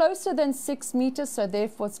it's closer than 6 meters, so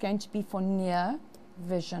therefore it's going to be for near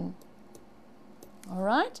vision. All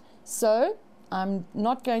right, so I'm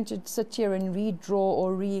not going to sit here and redraw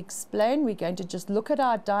or re-explain. We're going to just look at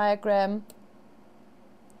our diagram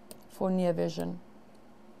for near vision.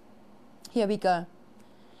 Here we go.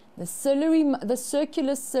 The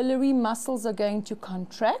circular ciliary muscles are going to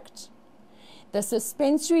contract. The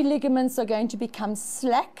suspensory ligaments are going to become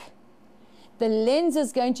slack. The lens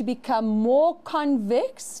is going to become more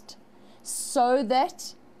convex so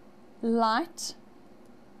that light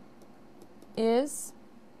is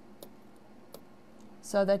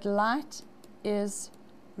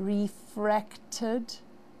refracted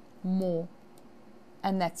more.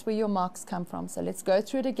 And that's where your marks come from. So let's go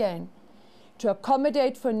through it again. To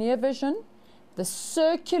accommodate for near vision, the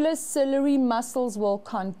circular ciliary muscles will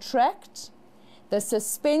contract. The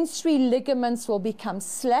suspensory ligaments will become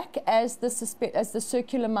slack as the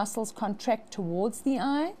circular muscles contract towards the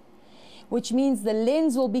eye, which means the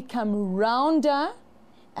lens will become rounder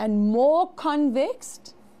and more convex,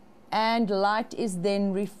 and light is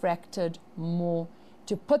then refracted more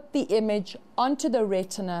to put the image onto the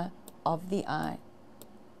retina of the eye.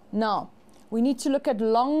 Now, we need to look at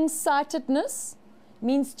long-sightedness,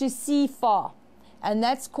 means to see far, and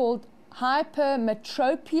that's called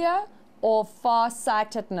hypermetropia or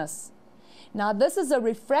far-sightedness. Now, this is a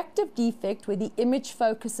refractive defect where the image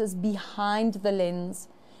focuses behind the lens.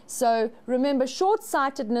 So remember,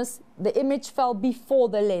 short-sightedness, the image fell before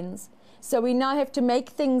the lens. So we now have to make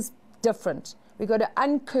things different. We've got to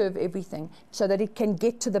uncurve everything so that it can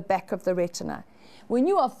get to the back of the retina. When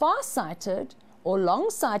you are far-sighted or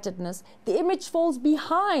long-sightedness, the image falls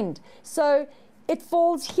behind. So it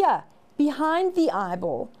falls here, behind the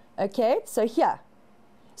eyeball, okay? So here.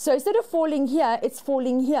 So instead of falling here, it's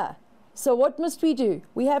falling here. So what must we do?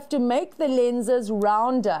 We have to make the lenses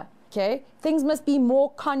rounder. Okay, things must be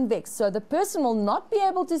more convex, so the person will not be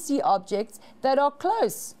able to see objects that are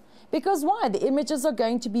close. Because why? The images are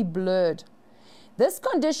going to be blurred. This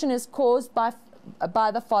condition is caused by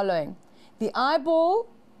the following. The eyeball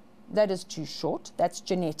that is too short, that's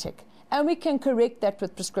genetic. And we can correct that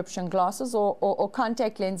with prescription glasses or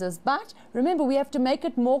contact lenses. But remember, we have to make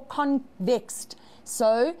it more convexed.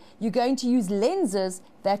 So you're going to use lenses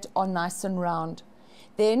that are nice and round.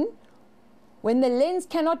 Then, when the lens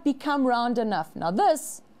cannot become round enough. Now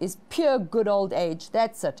this is pure good old age.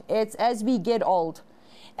 That's it. It's as we get old.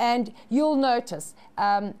 And you'll notice,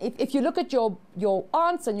 if you look at your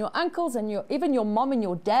aunts and your uncles and even your mom and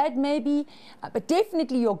your dad maybe, but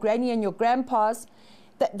definitely your granny and your grandpas,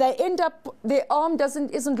 they end up, their arm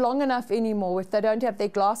isn't long enough anymore if they don't have their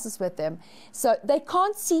glasses with them. So they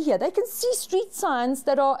can't see here. They can see street signs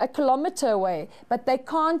that are 1 kilometer away, but they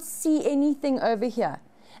can't see anything over here.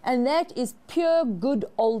 And that is pure good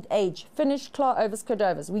old age. Finished Klaar Ovis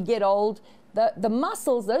Cadovers. We get old. The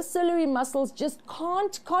muscles, those ciliary muscles, just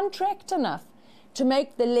can't contract enough to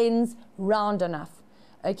make the lens round enough.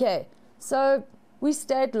 Okay, so we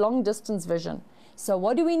stay at long distance vision. So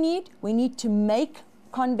what do we need? We need to make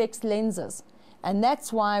convex lenses. And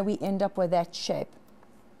that's why we end up with that shape.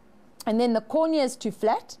 And then the cornea is too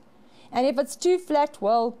flat. And if it's too flat,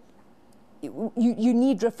 well, you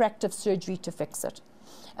need refractive surgery to fix it.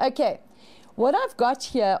 Okay, what I've got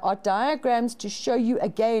here are diagrams to show you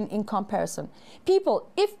again in comparison. People,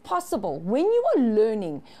 if possible, when you are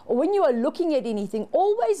learning or when you are looking at anything,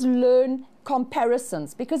 always learn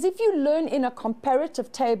comparisons. Because if you learn in a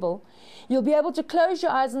comparative table, you'll be able to close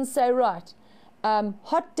your eyes and say, right,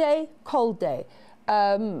 hot day, cold day,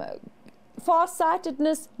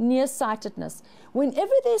 far-sightedness, near-sightedness.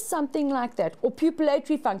 Whenever there's something like that, or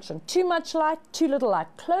pupillatory function, too much light, too little light,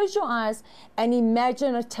 close your eyes and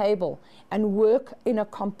imagine a table and work in a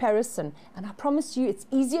comparison. And I promise you it's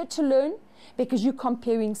easier to learn because you're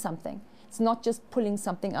comparing something. It's not just pulling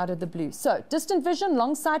something out of the blue. So distant vision,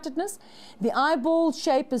 long-sightedness, the eyeball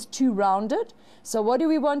shape is too rounded. So what do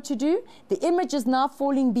we want to do? The image is now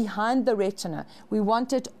falling behind the retina. We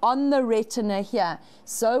want it on the retina here.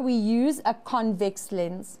 So we use a convex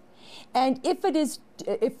lens. And if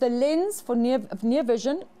the lens for near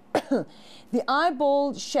vision, the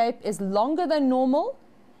eyeball shape is longer than normal,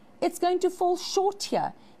 it's going to fall short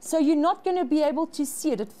here. So you're not going to be able to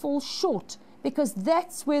see it. It falls short because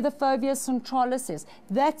that's where the fovea centralis is.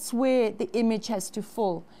 That's where the image has to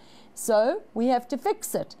fall. So we have to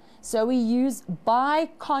fix it. So we use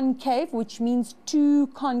biconcave, which means two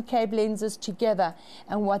concave lenses together.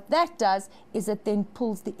 And what that does is it then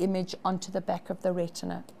pulls the image onto the back of the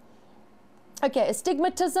retina. Okay,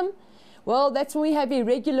 astigmatism. Well, that's when we have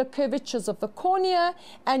irregular curvatures of the cornea,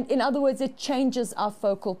 and in other words, it changes our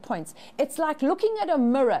focal points. It's like looking at a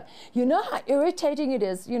mirror. You know how irritating it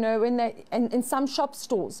is, you know, when in some shop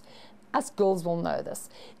stores. Us girls will know this.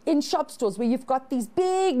 In shop stores where you've got these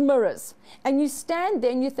big mirrors and you stand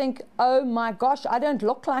there and you think, oh my gosh, I don't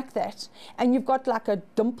look like that. And you've got like a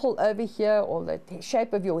dimple over here, or the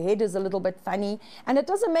shape of your head is a little bit funny, and it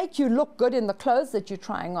doesn't make you look good in the clothes that you're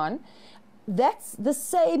trying on. That's the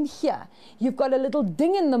same here. You've got a little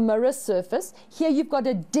ding in the mirror surface. Here you've got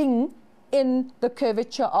a ding in the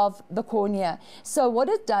curvature of the cornea. So what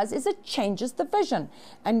it does is it changes the vision.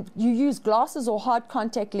 And you use glasses or hard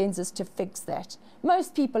contact lenses to fix that.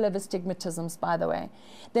 Most people have astigmatisms, by the way.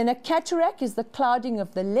 Then a cataract is the clouding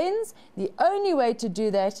of the lens. The only way to do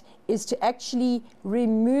that is to actually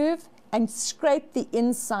remove and scrape the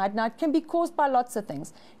inside. Now, it can be caused by lots of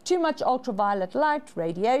things. Too much ultraviolet light,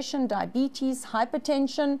 radiation, diabetes,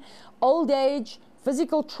 hypertension, old age,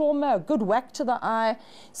 physical trauma, a good whack to the eye.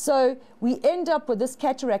 So we end up with this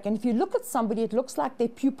cataract. And if you look at somebody, it looks like their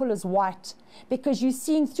pupil is white because you're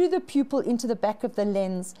seeing through the pupil into the back of the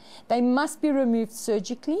lens. They must be removed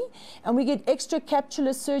surgically. And we get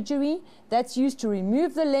extracapsular surgery. That's used to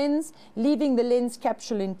remove the lens, leaving the lens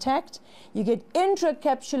capsule intact. You get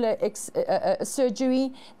intracapsular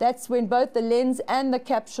surgery. That's when both the lens and the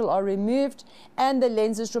capsule are removed and the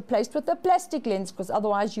lens is replaced with a plastic lens, because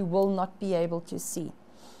otherwise you will not be able to see.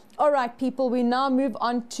 All right, people, we now move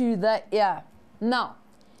on to the ear. Now,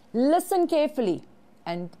 listen carefully.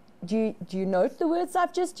 And do you note the words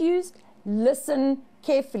I've just used? Listen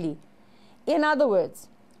carefully. In other words,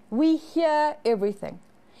 we hear everything.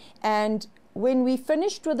 And when we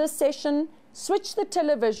finished with this session, switch the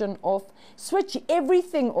television off, switch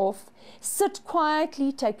everything off, sit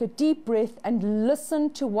quietly, take a deep breath, and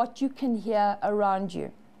listen to what you can hear around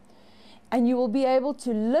you. And you will be able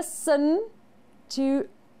to listen to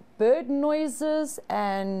bird noises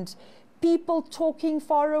and people talking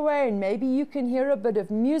far away, and maybe you can hear a bit of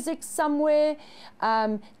music somewhere,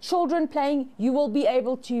 children playing, you will be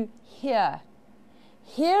able to hear.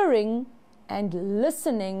 Hearing and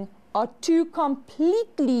listening are two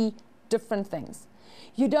completely different things.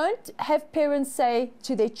 You don't have parents say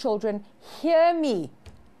to their children, hear me.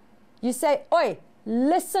 You say, oi,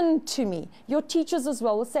 listen to me. Your teachers as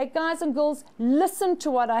well will say, guys and girls, listen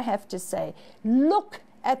to what I have to say. Look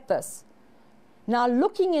at this. Now,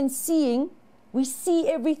 looking and seeing, we see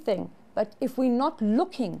everything. But if we're not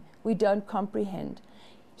looking, we don't comprehend.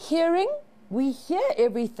 Hearing, we hear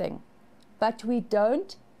everything. But we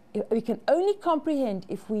can only comprehend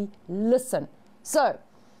if we listen. So,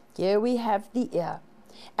 here we have the ear.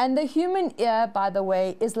 And the human ear, by the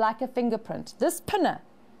way, is like a fingerprint. This pinner,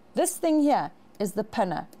 this thing here, is the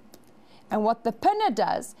pinner. And what the pinner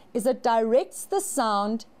does is it directs the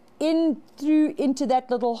sound into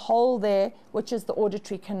that little hole there, which is the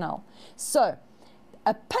auditory canal. So,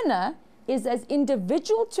 a pinner is as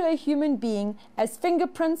individual to a human being as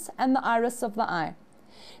fingerprints and the iris of the eye.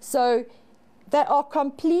 So, they are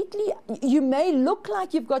completely, you may look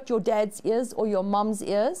like you've got your dad's ears or your mom's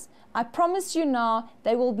ears. I promise you now,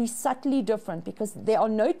 they will be subtly different because there are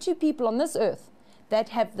no two people on this earth that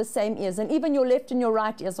have the same ears. And even your left and your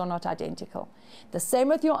right ears are not identical. The same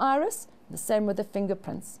with your iris, the same with the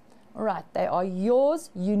fingerprints. All right, they are yours,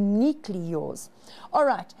 uniquely yours. All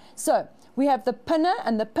right, so we have the pinner,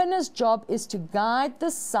 and the pinner's job is to guide the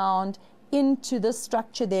sound into the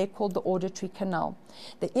structure there called the auditory canal.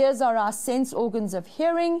 The ears are our sense organs of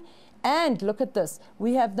hearing, and look at this,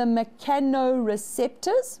 we have the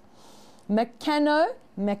mechanoreceptors.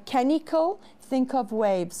 Mechanical, think of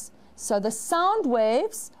waves. So the sound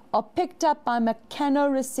waves are picked up by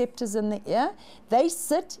mechanoreceptors in the ear. They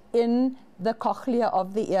sit in the cochlea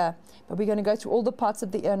of the ear. But we're going to go through all the parts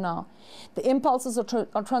of the ear now. The impulses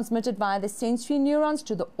are transmitted via the sensory neurons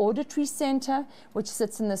to the auditory center, which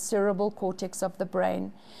sits in the cerebral cortex of the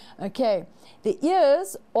brain. Okay, the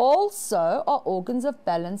ears also are organs of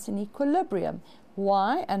balance and equilibrium.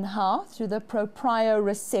 Why and how? Through the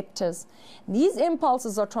proprioceptors. These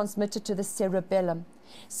impulses are transmitted to the cerebellum.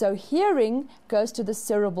 So hearing goes to the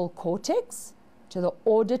cerebral cortex, to the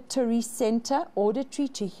auditory center, auditory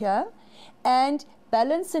to hear, and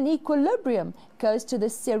balance and equilibrium goes to the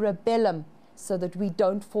cerebellum so that we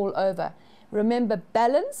don't fall over. Remember,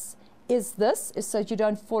 balance is so you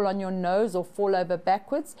don't fall on your nose or fall over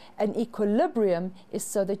backwards, and equilibrium is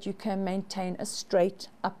so that you can maintain a straight,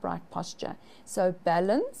 upright posture. So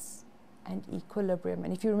balance and equilibrium.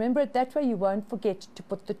 And if you remember it that way, you won't forget to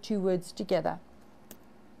put the two words together.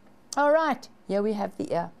 All right, here we have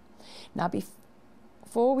the ear. Now,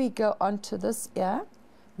 before we go on to this ear,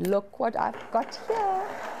 look what I've got here.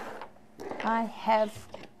 I have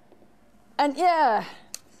an ear,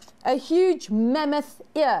 a huge mammoth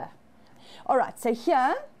ear. All right, so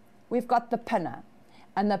here we've got the pinner.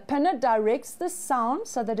 And the pinner directs the sound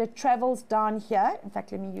so that it travels down here. In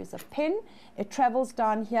fact, let me use a pen. It travels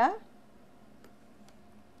down here.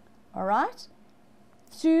 All right.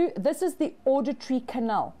 This is the auditory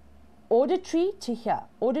canal. Auditory to here.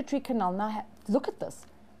 Auditory canal. Now, look at this.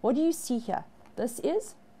 What do you see here? This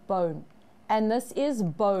is bone. And this is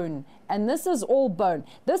bone. And this is all bone.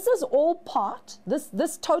 This is all part,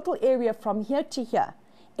 this total area from here to here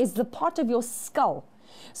is the part of your skull.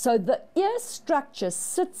 So the ear structure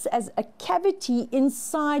sits as a cavity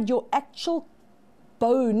inside your actual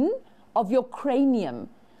bone of your cranium.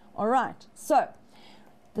 All right, so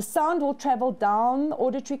the sound will travel down the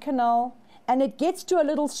auditory canal, and it gets to a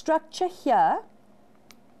little structure here,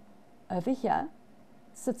 over here,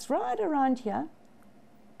 sits right around here,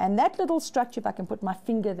 and that little structure, if I can put my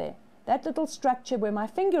finger there, that little structure where my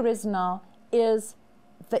finger is now is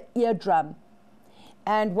the eardrum.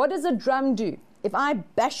 And what does a drum do? If I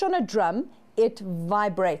bash on a drum, it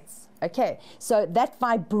vibrates. Okay, so that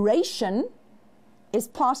vibration is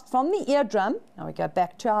passed from the eardrum. Now we go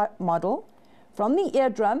back to our model. From the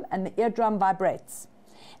eardrum, and the eardrum vibrates.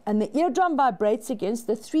 And the eardrum vibrates against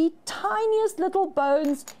the three tiniest little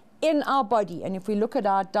bones in our body. And if we look at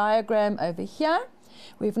our diagram over here,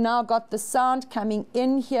 we've now got the sound coming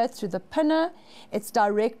in here through the pinner. It's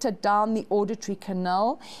directed down the auditory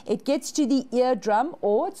canal. It gets to the eardrum,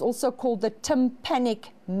 or it's also called the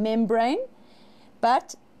tympanic membrane.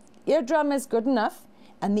 But eardrum is good enough,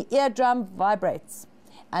 and the eardrum vibrates.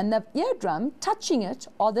 And the eardrum, touching it,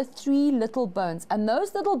 are the three little bones. And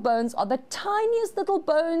those little bones are the tiniest little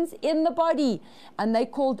bones in the body. And they're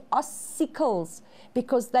called ossicles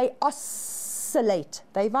because they oscillate,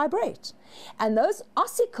 they vibrate. And those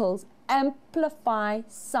ossicles amplify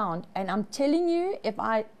sound. And I'm telling you, if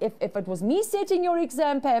it was me setting your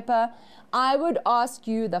exam paper, I would ask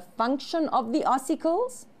you the function of the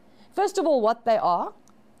ossicles. First of all, what they are,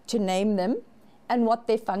 to name them, and what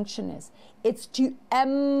their function is. It's to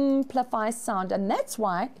amplify sound. And that's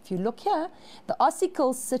why, if you look here, the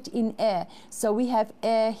ossicles sit in air. So we have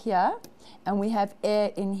air here, and we have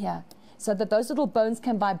air in here, so that those little bones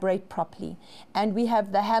can vibrate properly. And we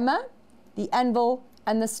have the hammer, the anvil,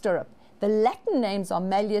 and the stirrup. The Latin names are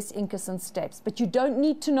Malleus, Incus, and Stapes, but you don't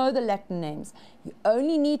need to know the Latin names. You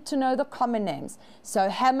only need to know the common names. So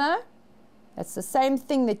hammer, that's the same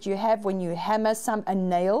thing that you have when you hammer a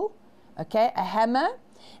nail, okay, a hammer.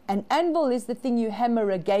 An anvil is the thing you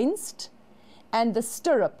hammer against, and the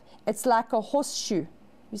stirrup, it's like a horseshoe.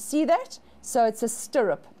 You see that? So it's a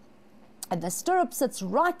stirrup. And the stirrup sits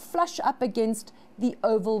right flush up against the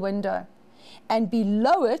oval window. And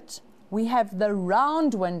below it, we have the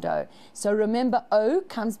round window. So remember, O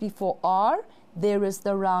comes before R. There is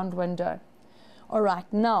the round window. All right,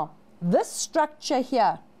 now, this structure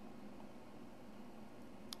here,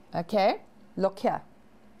 okay, look here.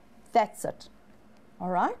 That's it. All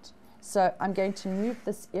right? So I'm going to move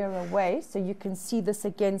this ear away so you can see this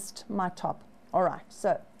against my top. All right,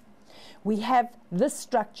 so we have this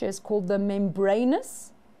structure is called the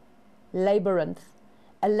membranous labyrinth.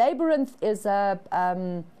 A labyrinth is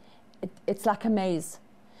it's like a maze.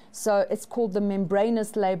 So it's called the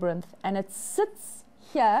membranous labyrinth, and it sits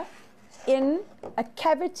here in a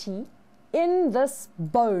cavity in this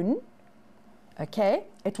bone. Okay,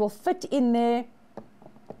 it will fit in there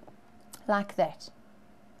like that.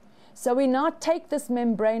 So we now take this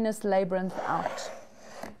membranous labyrinth out.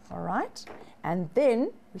 All right, and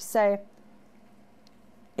then we say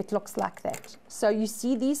it looks like that. So you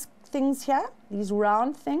see these things here, these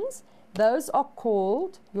round things, those are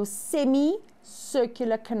called your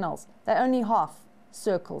semicircular canals. They're only half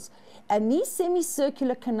circles. And these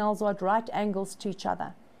semicircular canals are at right angles to each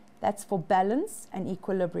other. That's for balance and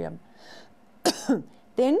equilibrium.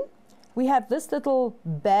 Then we have this little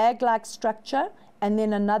bag-like structure, and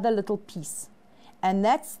then another little piece. And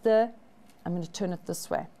that's the, I'm going to turn it this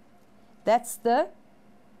way. That's the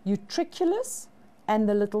utriculus and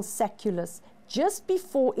the little sacculus, just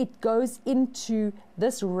before it goes into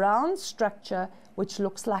this round structure, which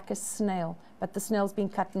looks like a snail, but the snail's been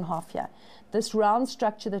cut in half here. This round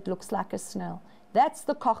structure that looks like a snail, that's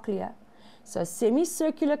the cochlea. So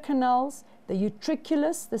semicircular canals, the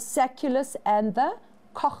utriculus, the sacculus, and the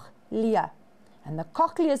cochlea. And the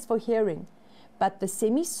cochlea is for hearing, but the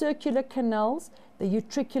semicircular canals, the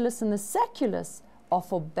utriculus and the sacculus, are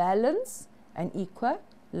for balance and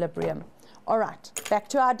equilibrium. All right, back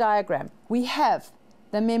to our diagram. We have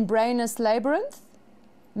the membranous labyrinth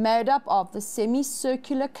made up of the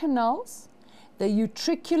semicircular canals, the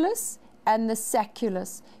utriculus, and the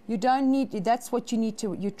sacculus. You don't need, that's what you need to,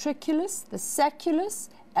 utriculus, the sacculus,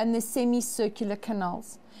 and the semicircular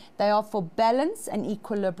canals. They are for balance and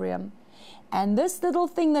equilibrium. And this little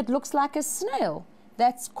thing that looks like a snail,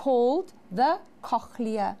 that's called the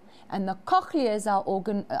cochlea. And the cochlea is our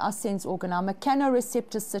organ, our sense organ. Our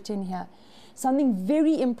mechanoreceptors sit in here. Something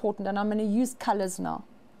very important, and I'm going to use colors now.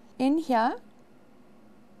 In here,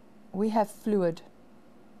 we have fluid.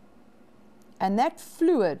 And that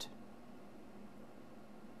fluid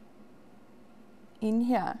in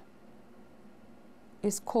here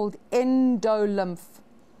is called endolymph.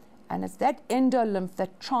 And it's that endolymph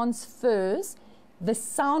that transfers the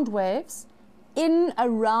sound waves in,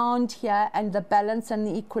 around here, and the balance and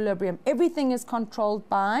the equilibrium. Everything is controlled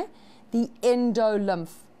by the endolymph.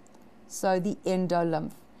 So the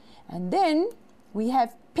endolymph. And then we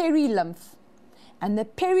have perilymph. And the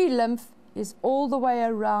perilymph is all the way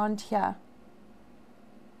around here.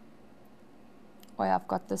 Boy, I've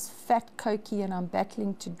got this fat cokey and I'm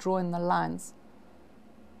battling to draw in the lines.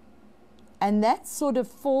 And that sort of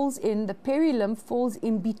falls in, the perilymph falls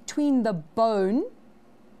in between the bone,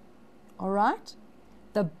 all right,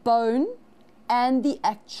 the bone and the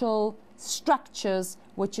actual structures,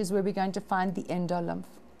 which is where we're going to find the endolymph.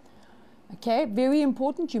 Okay, very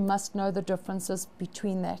important, you must know the differences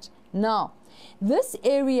between that. Now, this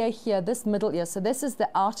area here, this middle ear, so this is the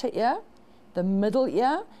outer ear, the middle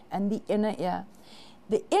ear, and the inner ear.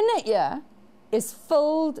 The inner ear is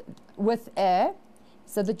filled with air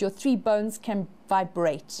so that your three bones can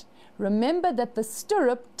vibrate. Remember that the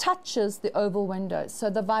stirrup touches the oval window. So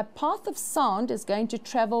the path of sound is going to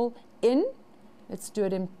travel in, let's do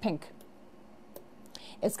it in pink.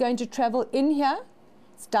 It's going to travel in here.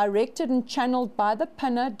 It's directed and channeled by the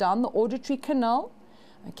pinna down the auditory canal.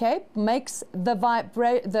 Okay, makes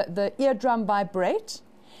the eardrum vibrate.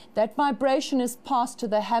 That vibration is passed to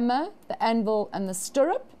the hammer, the anvil, and the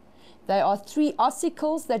stirrup. They are 3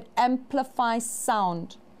 ossicles that amplify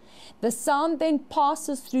sound. The sound then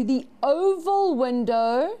passes through the oval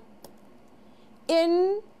window,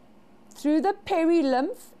 in through the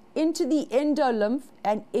perilymph, into the endolymph,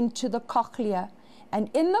 and into the cochlea. And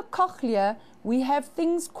in the cochlea, we have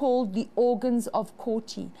things called the organs of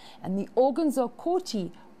Corti. And the organs of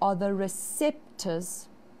Corti are the receptors,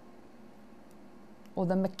 or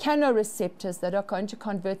the mechanoreceptors, that are going to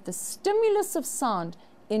convert the stimulus of sound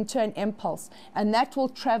into an impulse. And that will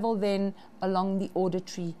travel then along the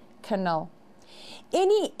auditory canal.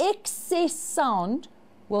 Any excess sound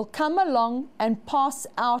will come along and pass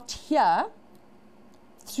out here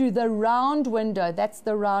through the round window. That's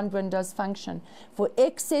the round window's function, for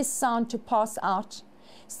excess sound to pass out.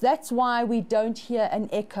 So that's why we don't hear an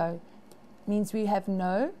echo. It means we have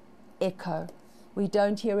no echo. We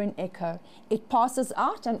don't hear an echo. It passes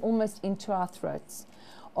out and almost into our throats.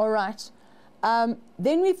 All right.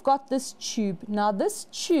 Then we've got this tube. Now this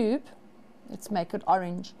tube, let's make it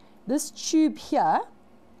orange. This tube here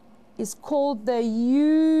is called the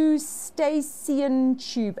Eustachian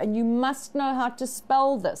tube, and you must know how to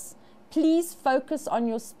spell this. Please focus on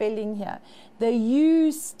your spelling here. The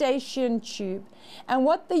Eustachian tube. And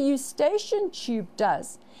what the Eustachian tube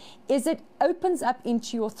does is it opens up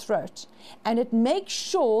into your throat, and it makes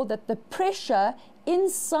sure that the pressure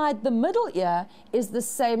inside the middle ear is the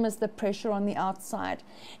same as the pressure on the outside.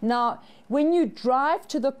 Now, when you drive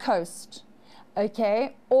to the coast,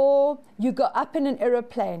 okay, or you go up in an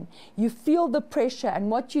aeroplane, you feel the pressure, and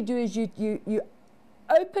what you do is you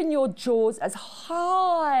open your jaws as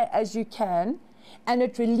high as you can, and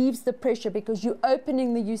it relieves the pressure because you're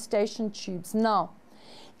opening the eustachian tubes. Now,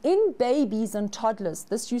 in babies and toddlers,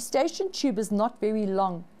 this eustachian tube is not very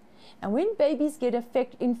long, and when babies get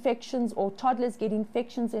infections, or toddlers get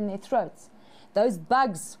infections in their throats, those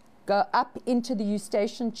bugs go up into the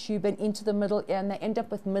eustachian tube and into the middle ear, and they end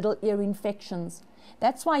up with middle ear infections.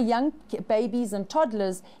 That's why young babies and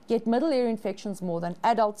toddlers get middle ear infections more than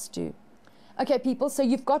adults do. Okay, people, so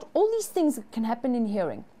you've got all these things that can happen in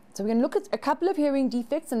hearing. So we're going to look at a couple of hearing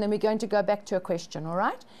defects, and then we're going to go back to a question, all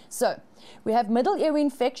right? So we have middle ear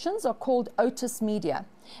infections, are called otis media.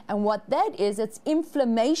 And what that is, it's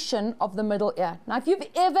inflammation of the middle ear. Now, if you've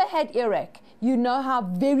ever had earache, you know how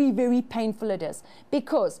very, very painful it is.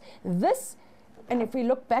 Because this, and if we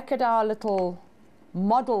look back at our little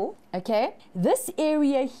model, okay, this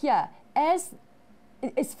area here, as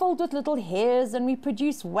it's filled with little hairs, and we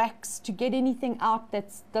produce wax to get anything out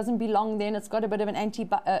that doesn't belong there, and it's got a bit of an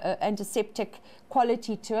antiseptic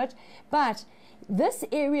quality to it. But this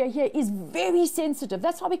area here is very sensitive.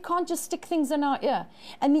 That's why we can't just stick things in our ear.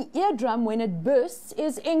 And the eardrum, when it bursts,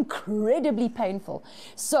 is incredibly painful.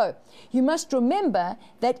 So you must remember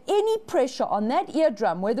that any pressure on that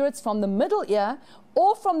eardrum, whether it's from the middle ear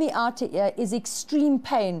or from the outer ear, is extreme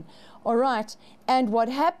pain. All right. And what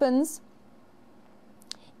happens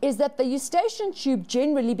is that the eustachian tube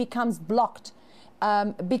generally becomes blocked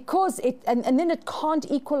because it, and then it can't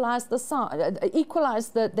equalize the sound, equalize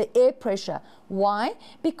the air pressure. Why?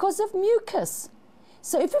 Because of mucus.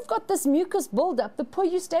 So if you've got this mucus buildup, the poor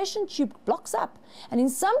eustachian tube blocks up, and in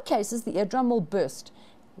some cases the eardrum will burst,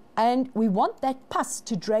 and we want that pus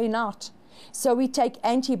to drain out. So we take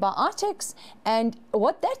antibiotics, and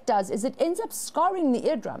what that does is it ends up scarring the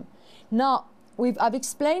eardrum. Now, I've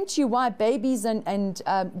explained to you why babies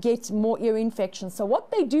get more ear infections. So what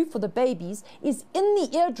they do for the babies is in the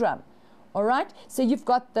eardrum, all right? So you've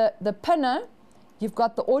got the pinna, you've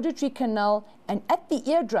got the auditory canal, and at the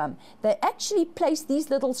eardrum, they actually place these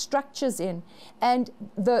little structures in. And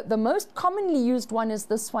the most commonly used one is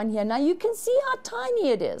this one here. Now you can see how tiny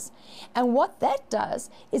it is. And what that does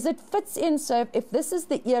is it fits in. So if this is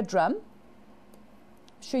the eardrum,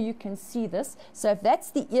 I'm sure you can see this. So if that's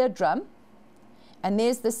the eardrum, and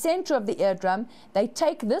there's the center of the eardrum, they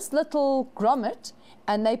take this little grommet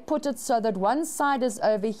and they put it so that one side is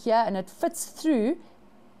over here and it fits through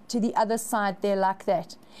to the other side there like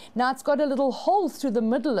that. Now it's got a little hole through the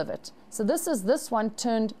middle of it. So this is this one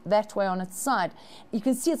turned that way on its side. You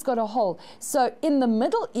can see it's got a hole. So in the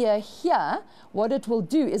middle ear here, what it will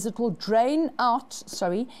do is it will drain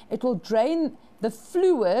the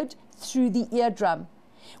fluid through the eardrum.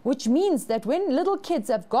 Which means that when little kids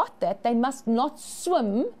have got that, they must not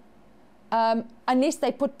swim unless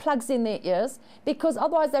they put plugs in their ears, because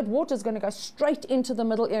otherwise that water is going to go straight into the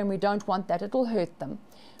middle ear, and we don't want that. It will hurt them.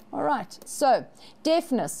 All right, so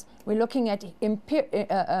deafness. We're looking at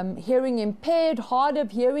hearing impaired, hard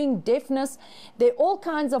of hearing, deafness. There are all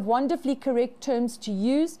kinds of wonderfully correct terms to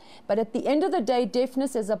use, but at the end of the day,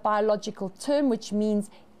 deafness is a biological term, which means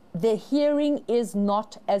their hearing is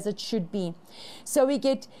not as it should be. So we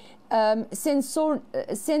get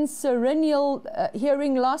sensorineural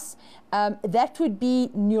hearing loss. That would be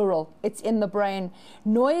neural. It's in the brain.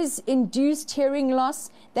 Noise-induced hearing loss,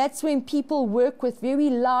 that's when people work with very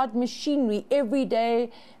loud machinery every day,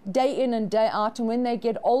 day in and day out, and when they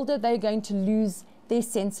get older, they're going to lose their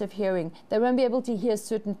sense of hearing. They won't be able to hear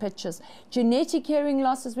certain pitches. Genetic hearing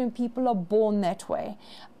loss is when people are born that way.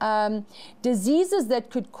 Diseases that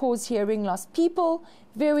could cause hearing loss. People,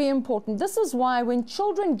 very important. This is why when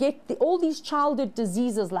children get all these childhood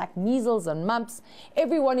diseases like measles and mumps,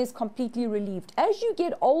 everyone is completely relieved. As you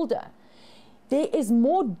get older, there is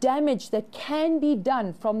more damage that can be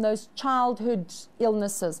done from those childhood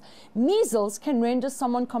illnesses. Measles can render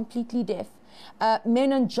someone completely deaf.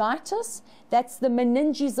 Meningitis, that's the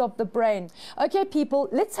meninges of the brain. Okay, people,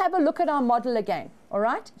 let's have a look at our model again. All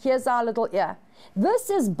right, here's our little ear. This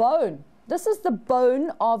is bone. This is the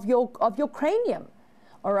bone of your cranium.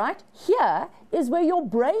 All right, here is where your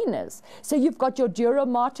brain is. So you've got your dura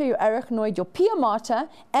mater, your arachnoid, your pia mater,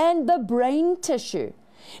 and the brain tissue.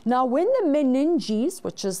 Now, when the meninges,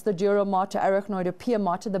 which is the dura mater, arachnoid, or pia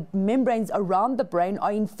mater, the membranes around the brain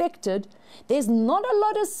are infected, there's not a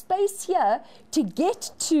lot of space here to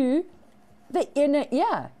get to the inner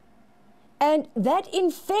ear. And that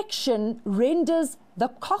infection renders the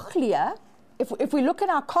cochlea, if we look at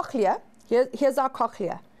our cochlea, here's our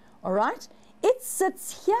cochlea, all right? It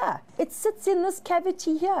sits here. It sits in this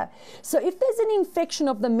cavity here. So if there's an infection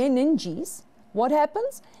of the meninges, what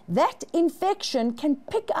happens? That infection can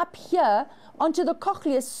pick up here onto the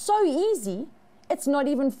cochlea so easy, it's not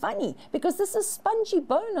even funny, because this is spongy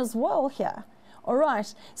bone as well here. All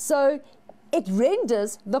right, so it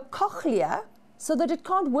renders the cochlea so that it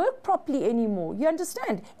can't work properly anymore. You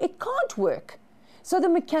understand? It can't work. So the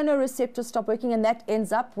mechanoreceptors stop working, and that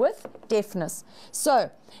ends up with deafness.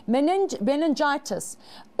 So meningitis,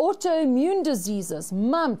 autoimmune diseases,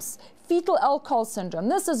 mumps, fetal alcohol syndrome.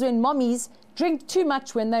 This is when mommies drink too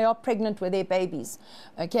much when they are pregnant with their babies,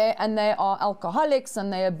 okay? And they are alcoholics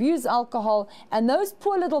and they abuse alcohol, and those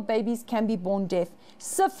poor little babies can be born deaf.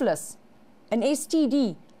 Syphilis, an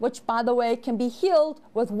STD, which, by the way, can be healed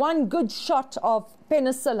with one good shot of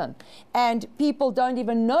penicillin. And people don't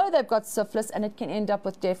even know they've got syphilis, and it can end up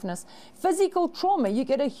with deafness. Physical trauma, you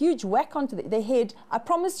get a huge whack onto the head. I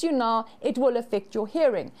promise you now, it will affect your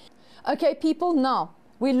hearing. Okay, people, now,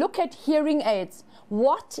 we look at hearing aids.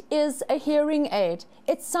 What is a hearing aid?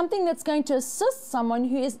 It's something that's going to assist someone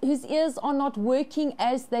whose ears are not working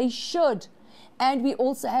as they should. And we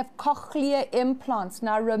also have cochlear implants.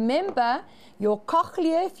 Now remember, your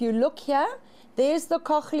cochlea, if you look here, there's the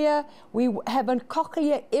cochlea. We have a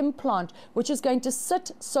cochlear implant, which is going to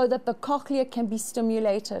sit so that the cochlea can be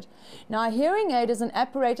stimulated. Now, a hearing aid is an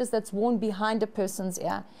apparatus that's worn behind a person's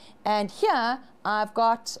ear. And here, I've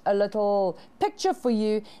got a little picture for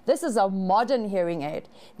you. This is a modern hearing aid.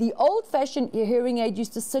 The old-fashioned hearing aid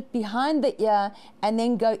used to sit behind the ear and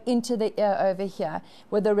then go into the ear over here,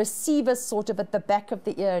 with the receiver sort of at the back of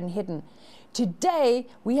the ear and hidden. Today,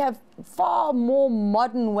 we have far more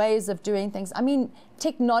modern ways of doing things. I mean,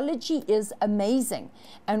 technology is amazing.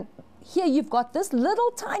 And here you've got this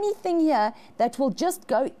little tiny thing here that will just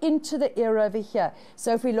go into the ear over here.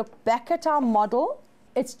 So if we look back at our model,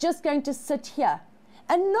 it's just going to sit here.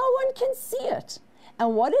 And no one can see it.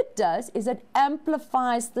 And what it does is it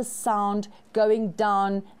amplifies the sound going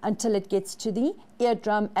down until it gets to the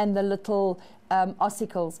eardrum and the little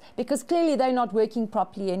ossicles, because clearly they're not working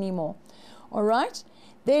properly anymore. All right,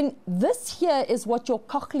 then this here is what your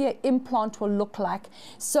cochlear implant will look like.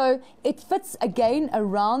 So it fits again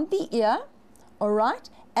around the ear, all right,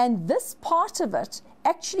 and this part of it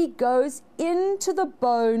actually goes into the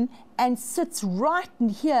bone and sits right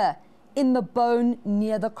here in the bone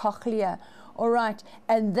near the cochlea. All right,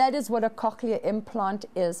 and that is what a cochlear implant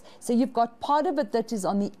is. So you've got part of it that is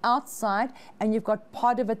on the outside, and you've got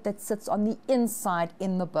part of it that sits on the inside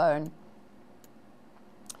in the bone.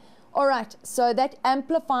 All right, so that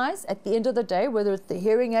amplifies at the end of the day, whether it's the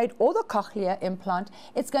hearing aid or the cochlear implant,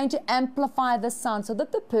 it's going to amplify the sound so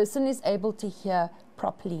that the person is able to hear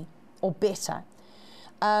properly or better.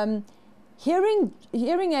 Hearing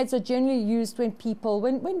aids are generally used when people,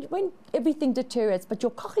 when everything deteriorates, but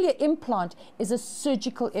your cochlear implant is a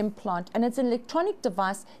surgical implant, and it's an electronic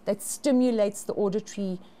device that stimulates the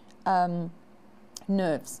auditory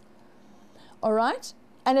nerves. All right,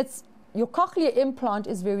 and your cochlear implant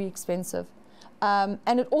is very expensive,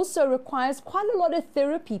 and it also requires quite a lot of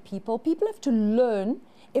therapy. People have to learn,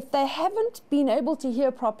 if they haven't been able to hear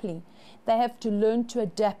properly, they have to learn to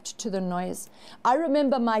adapt to the noise. I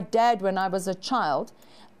remember my dad, when I was a child,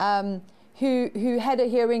 who had a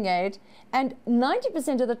hearing aid, and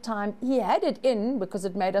 90% of the time he had it in because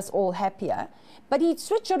it made us all happier, but he'd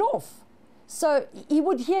switch it off. So he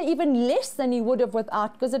would hear even less than he would have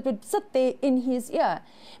without, because it would sit there in his ear.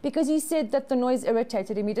 Because he said that the noise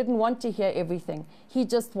irritated him. He didn't want to hear everything. He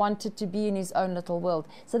just wanted to be in his own little world.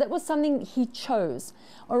 So that was something he chose.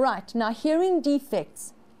 All right, now hearing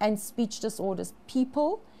defects and speech disorders.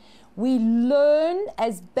 People, we learn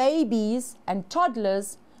as babies and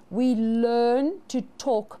toddlers, we learn to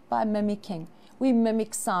talk by mimicking. We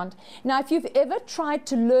mimic sound. Now, if you've ever tried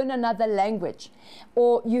to learn another language,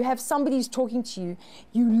 or you have somebody who's talking to you,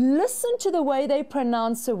 you listen to the way they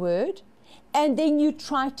pronounce a word, and then you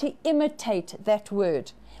try to imitate that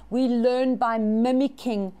word. We learn by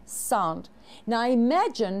mimicking sound. Now,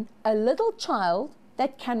 imagine a little child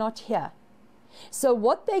that cannot hear. So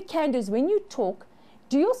what they can do is, when you talk,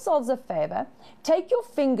 do yourselves a favor, take your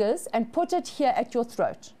fingers and put it here at your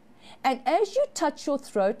throat. And as you touch your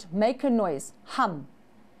throat, make a noise, hum,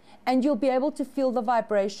 and you'll be able to feel the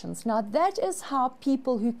vibrations. Now, that is how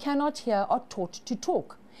people who cannot hear are taught to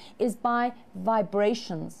talk, is by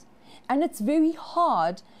vibrations. And it's very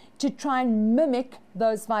hard to try and mimic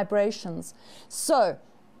those vibrations. So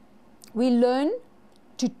we learn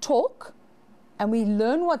to talk, and we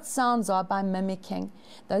learn what sounds are by mimicking.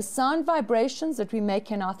 Those sound vibrations that we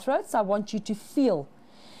make in our throats, I want you to feel.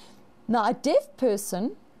 Now, a deaf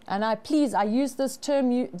person, and I use this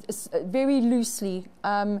term very loosely,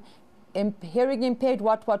 hearing impaired,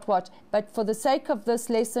 what, but for the sake of this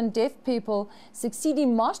lesson, deaf people succeed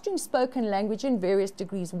in mastering spoken language in various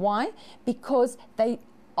degrees. Why? Because they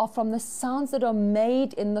are from the sounds that are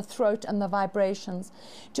made in the throat and the vibrations.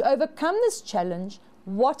 To overcome this challenge,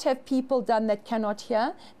 what have people done that cannot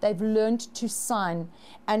hear? They've learned to sign,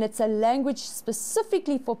 and it's a language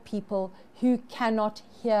specifically for people who cannot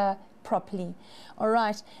hear properly. All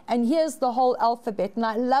right, and here's the whole alphabet, and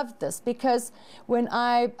I love this because when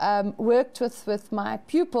I worked with my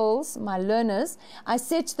pupils, my learners, I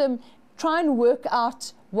said to them, try and work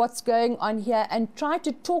out what's going on here and try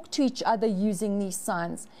to talk to each other using these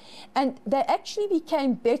signs. And they actually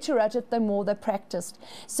became better at it the more they practiced.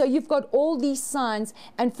 So you've got all these signs,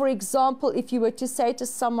 and for example, if you were to say to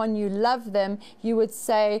someone you love them, you would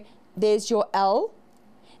say, there's your L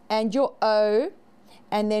and your O,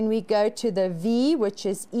 and then we go to the V, which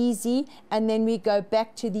is easy, and then we go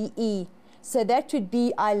back to the E. So that would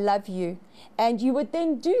be I love you. And you would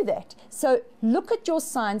then do that. So look at your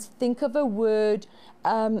signs, think of a word,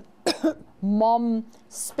 mom,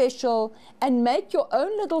 special, and make your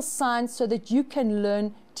own little signs so that you can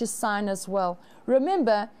learn to sign as well.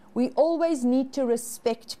 Remember, we always need to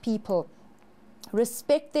respect people.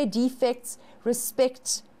 Respect their defects,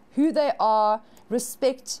 respect who they are,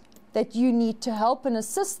 respect that you need to help and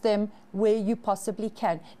assist them where you possibly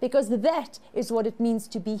can, because that is what it means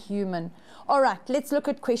to be human. All right, let's look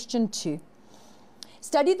at question 2.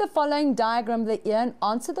 Study the following diagram of the ear and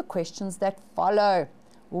answer the questions that follow.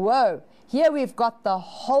 Whoa, here we've got the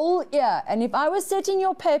whole ear, and if I was setting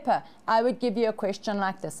your paper, I would give you a question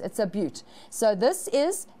like this. It's a beaut. So this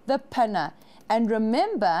is the pinna, and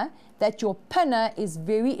remember that your pinna is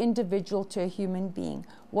very individual to a human being.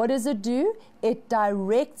 What does it do? It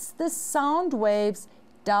directs the sound waves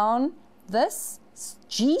down this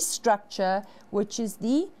G structure, which is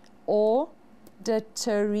the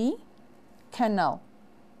auditory canal.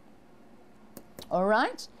 All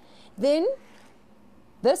right? Then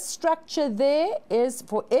this structure there is,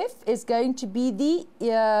 for F, is going to be the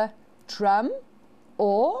eardrum,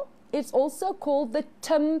 or it's also called the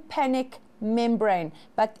tympanic membrane,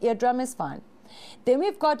 but eardrum is fine. Then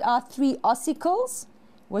we've got our 3 ossicles,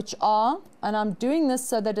 which are, and I'm doing this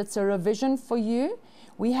so that it's a revision for you,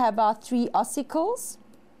 we have our 3 ossicles,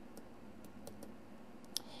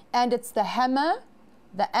 and it's the hammer,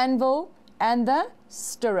 the anvil, and the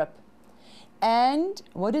stirrup. And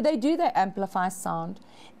what do? They amplify sound.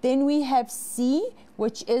 Then we have C,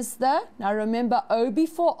 which is the, now remember O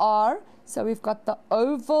before R, so we've got the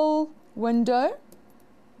oval window.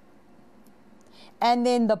 And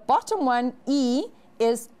then the bottom one, E,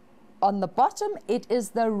 is on the bottom, it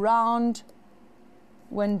is the round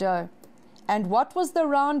window. And what was the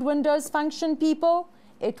round window's function, people?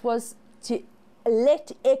 It was to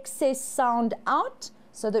let excess sound out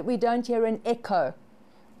so that we don't hear an echo.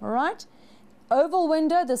 All right? Oval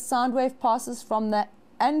window, the sound wave passes from the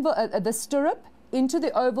anvil, the stirrup into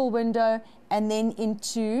the oval window and then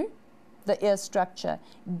into the ear structure.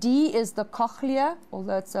 D is the cochlea,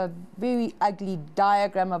 although it's a very ugly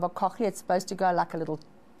diagram of a cochlea. It's supposed to go like a little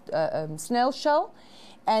snail shell.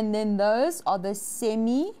 And then those are the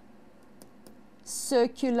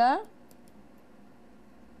semicircular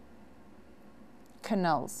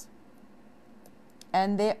canals.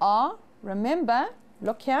 And there are, remember,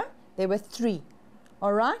 look here, there were 3.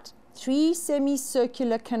 All right? 3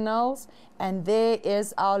 semicircular canals, and there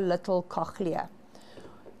is our little cochlea.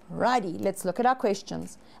 Righty, let's look at our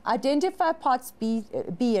questions. Identify parts B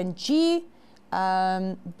and G.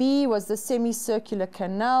 B was the semicircular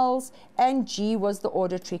canals, and G was the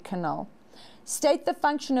auditory canal. State the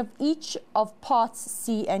function of each of parts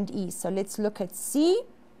C and E. So let's look at C.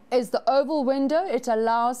 Is the oval window. It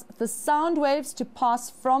allows the sound waves to pass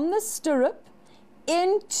from the stirrup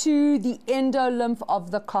into the endolymph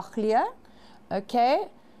of the cochlea. Okay,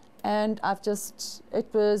 and I've just, it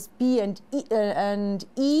was B and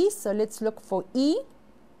E, so let's look for E.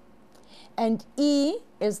 And E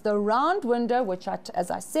is the round window, which,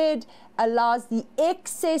 as I said, allows the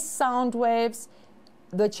excess sound waves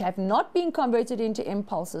which have not been converted into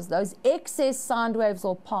impulses. Those excess sound waves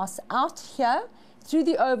will pass out here through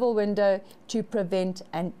the oval window to prevent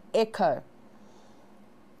an echo.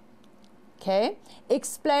 Okay,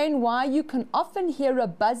 explain why you can often hear a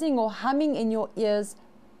buzzing or humming in your ears,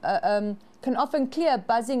 can often clear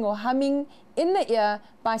buzzing or humming in the ear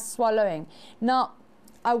by swallowing. Now,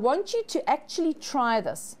 I want you to actually try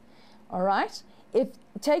this, all right?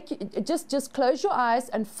 Just close your eyes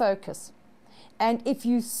and focus. And if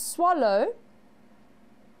you swallow,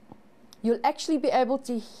 you'll actually be able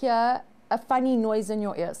to hear a funny noise in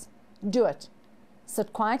your ears. Do it.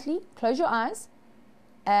 Sit quietly, close your eyes,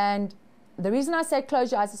 and the reason I say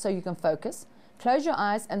close your eyes is so you can focus. Close your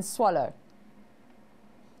eyes and swallow.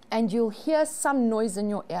 And you'll hear some noise in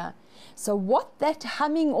your ear. So what that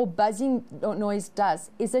humming or buzzing noise does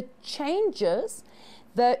is it changes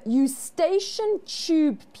the eustachian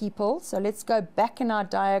tube, people. So let's go back in our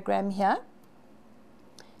diagram here.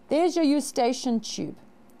 There's your eustachian tube.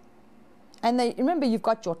 And remember, you've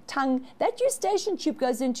got your tongue. That eustachian tube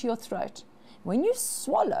goes into your throat. When you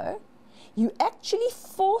swallow, you actually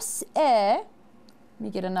force air. Let me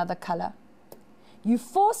get another color. You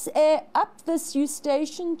force air up this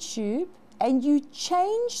eustachian tube, and you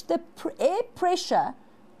change the air pressure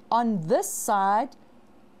on this side,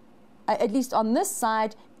 at least on this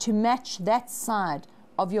side, to match that side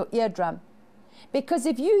of your eardrum. Because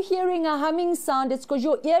if you're hearing a humming sound, it's because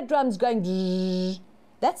your eardrum's going zzz.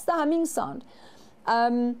 That's the humming sound.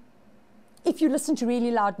 If you listen to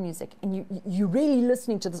really loud music, and you're really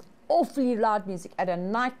listening to this awfully loud music at a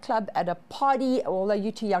nightclub, at a party, although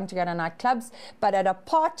you're too young to go to nightclubs, but at a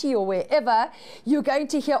party or wherever, you're going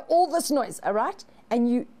to hear all this noise, all right?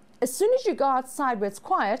 And as soon as you go outside where it's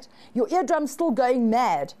quiet, your eardrum's still going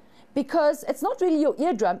mad, because it's not really your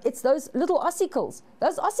eardrum, it's those little ossicles.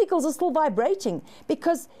 Those ossicles are still vibrating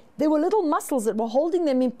because there were little muscles that were holding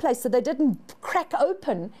them in place so they didn't crack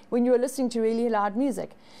open when you were listening to really loud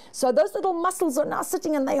music. So those little muscles are now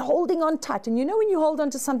sitting and they're holding on tight. And you know when you hold on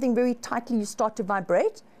to something very tightly, you start to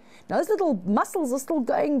vibrate? Those little muscles are still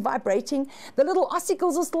vibrating. The little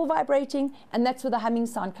ossicles are still vibrating, and that's where the humming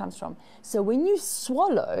sound comes from. So when you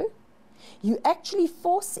swallow, you actually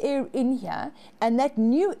force air in here, and that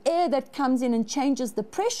new air that comes in and changes the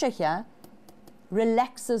pressure here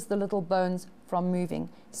relaxes the little bones from moving.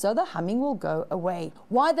 So the humming will go away.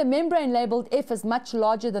 Why the membrane labeled F is much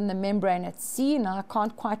larger than the membrane at C. Now I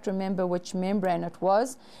can't quite remember which membrane it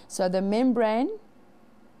was. So the membrane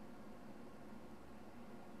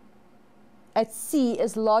at C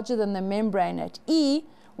is larger than the membrane at E.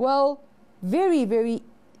 Well, very, very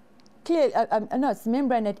clear. No, it's the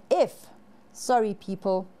membrane at F. Sorry,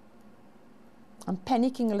 people. I'm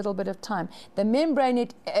panicking a little bit of time. The membrane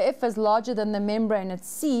at F is larger than the membrane at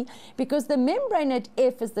C because the membrane at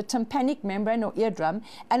F is the tympanic membrane or eardrum,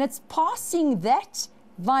 and it's passing that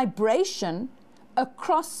vibration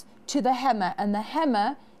across to the hammer, and the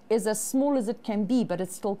hammer is as small as it can be, but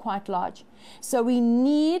it's still quite large. So we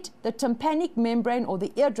need the tympanic membrane or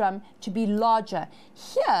the eardrum to be larger.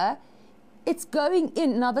 Here, it's going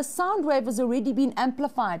in. Now the sound wave has already been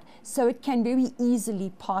amplified, so it can very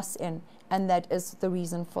easily pass in. And that is the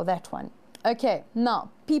reason for that one. Okay,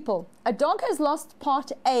 now, people, a dog has lost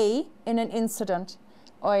part A in an incident.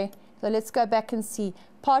 Oi, so let's go back and see.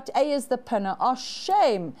 Part A is the pinner. Oh,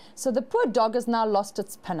 shame. So the poor dog has now lost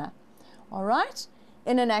its pinner. All right?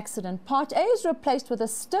 In an accident. Part A is replaced with a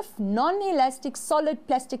stiff, non-elastic, solid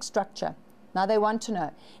plastic structure. Now they want to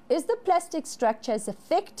know, is the plastic structure as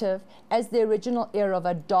effective as the original ear of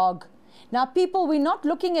a dog? Now, people, we're not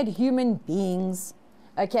looking at human beings,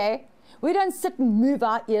 okay? We don't sit and move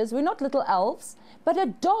our ears. We're not little elves. But a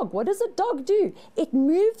dog, what does a dog do? It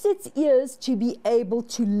moves its ears to be able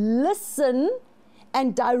to listen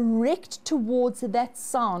and direct towards that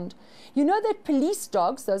sound. You know that police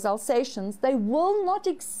dogs, those Alsatians, they will not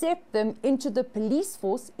accept them into the police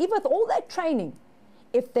force, even with all that training,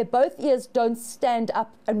 if their both ears don't stand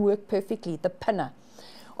up and work perfectly, the pinna.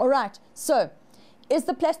 All right, so is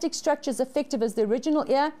the plastic structure as effective as the original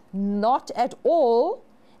ear? Not at all.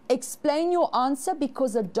 Explain your answer,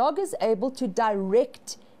 because a dog is able to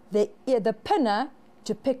direct the ear, the pinna,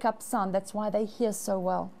 to pick up sound. That's why they hear so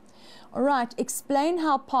well. All right, explain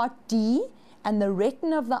how part D and the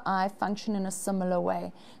retina of the eye function in a similar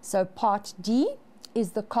way. So part D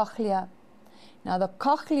is the cochlea. Now the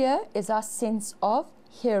cochlea is our sense of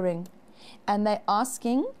hearing. And they're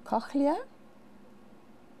asking cochlea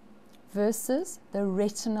versus the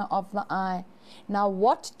retina of the eye. Now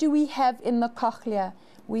what do we have in the cochlea?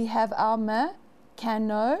 We have our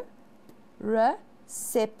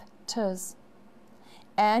mechanoreceptors.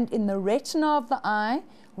 And in the retina of the eye,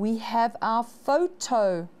 we have our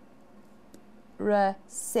photoreceptors.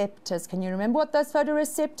 Can you remember what those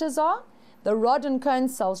photoreceptors are? The rod and cone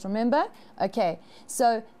cells, remember? Okay,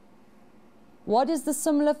 so what is the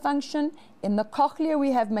similar function? In the cochlea,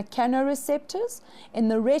 we have mechanoreceptors. In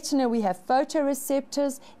the retina, we have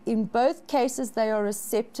photoreceptors. In both cases, they are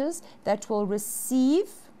receptors that will receive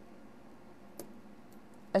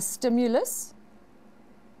a stimulus.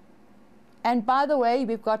 And by the way,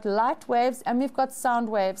 we've got light waves and we've got sound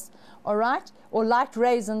waves, all right? Or light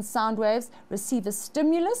rays and sound waves receive a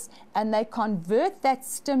stimulus, and they convert that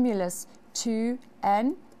stimulus to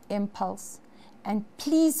an impulse. And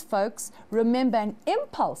please, folks, remember, an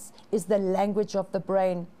impulse is the language of the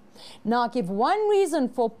brain. Now, I'll give one reason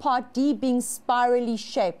for part D being spirally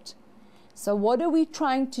shaped. So what are we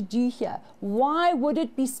trying to do here? Why would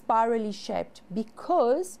it be spirally shaped?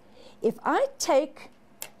 Because if I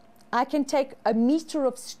can take a meter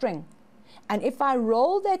of string, and if I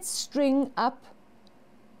roll that string up,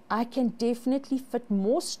 I can definitely fit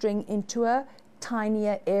more string into a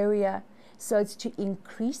tinier area. So it's to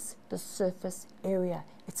increase the surface area.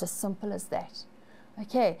 It's as simple as that.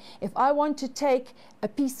 Okay, if I want to take a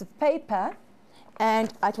piece of paper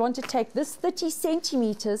and I want to take this 30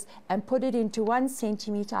 centimeters and put it into 1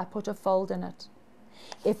 centimeter, I put a fold in it.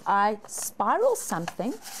 If I spiral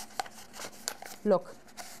something, look,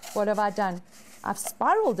 what have I done? I've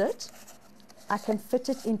spiraled it. I can fit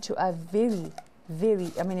it into a very,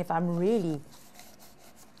 I mean, if I'm really,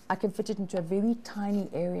 I can fit it into a very tiny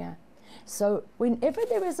area. So whenever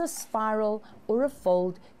there is a spiral or a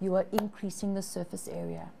fold, you are increasing the surface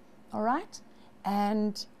area. All right?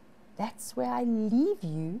 And that's where I leave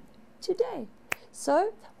you today.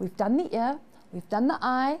 So we've done the ear, we've done the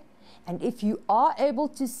eye, and if you are able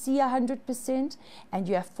to see 100% and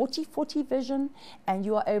you have 40/40 vision and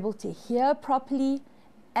you are able to hear properly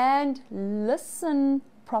and listen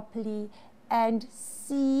properly and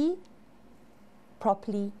see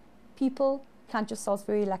properly, people, count yourselves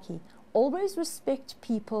very lucky. Always respect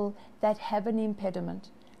people that have an impediment.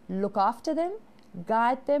 Look after them,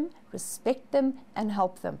 guide them, respect them, and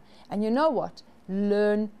help them. And you know what?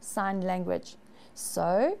 Learn sign language.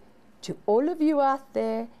 So, to all of you out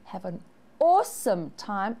there, have an awesome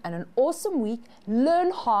time and an awesome week.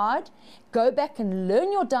 Learn hard. Go back and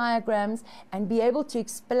learn your diagrams and be able to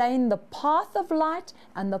explain the path of light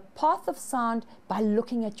and the path of sound by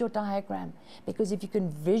looking at your diagram. Because if you can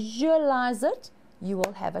visualize it, you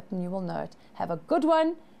will have it and you will know it. Have a good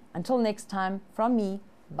one. Until next time, from me,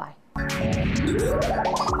 bye.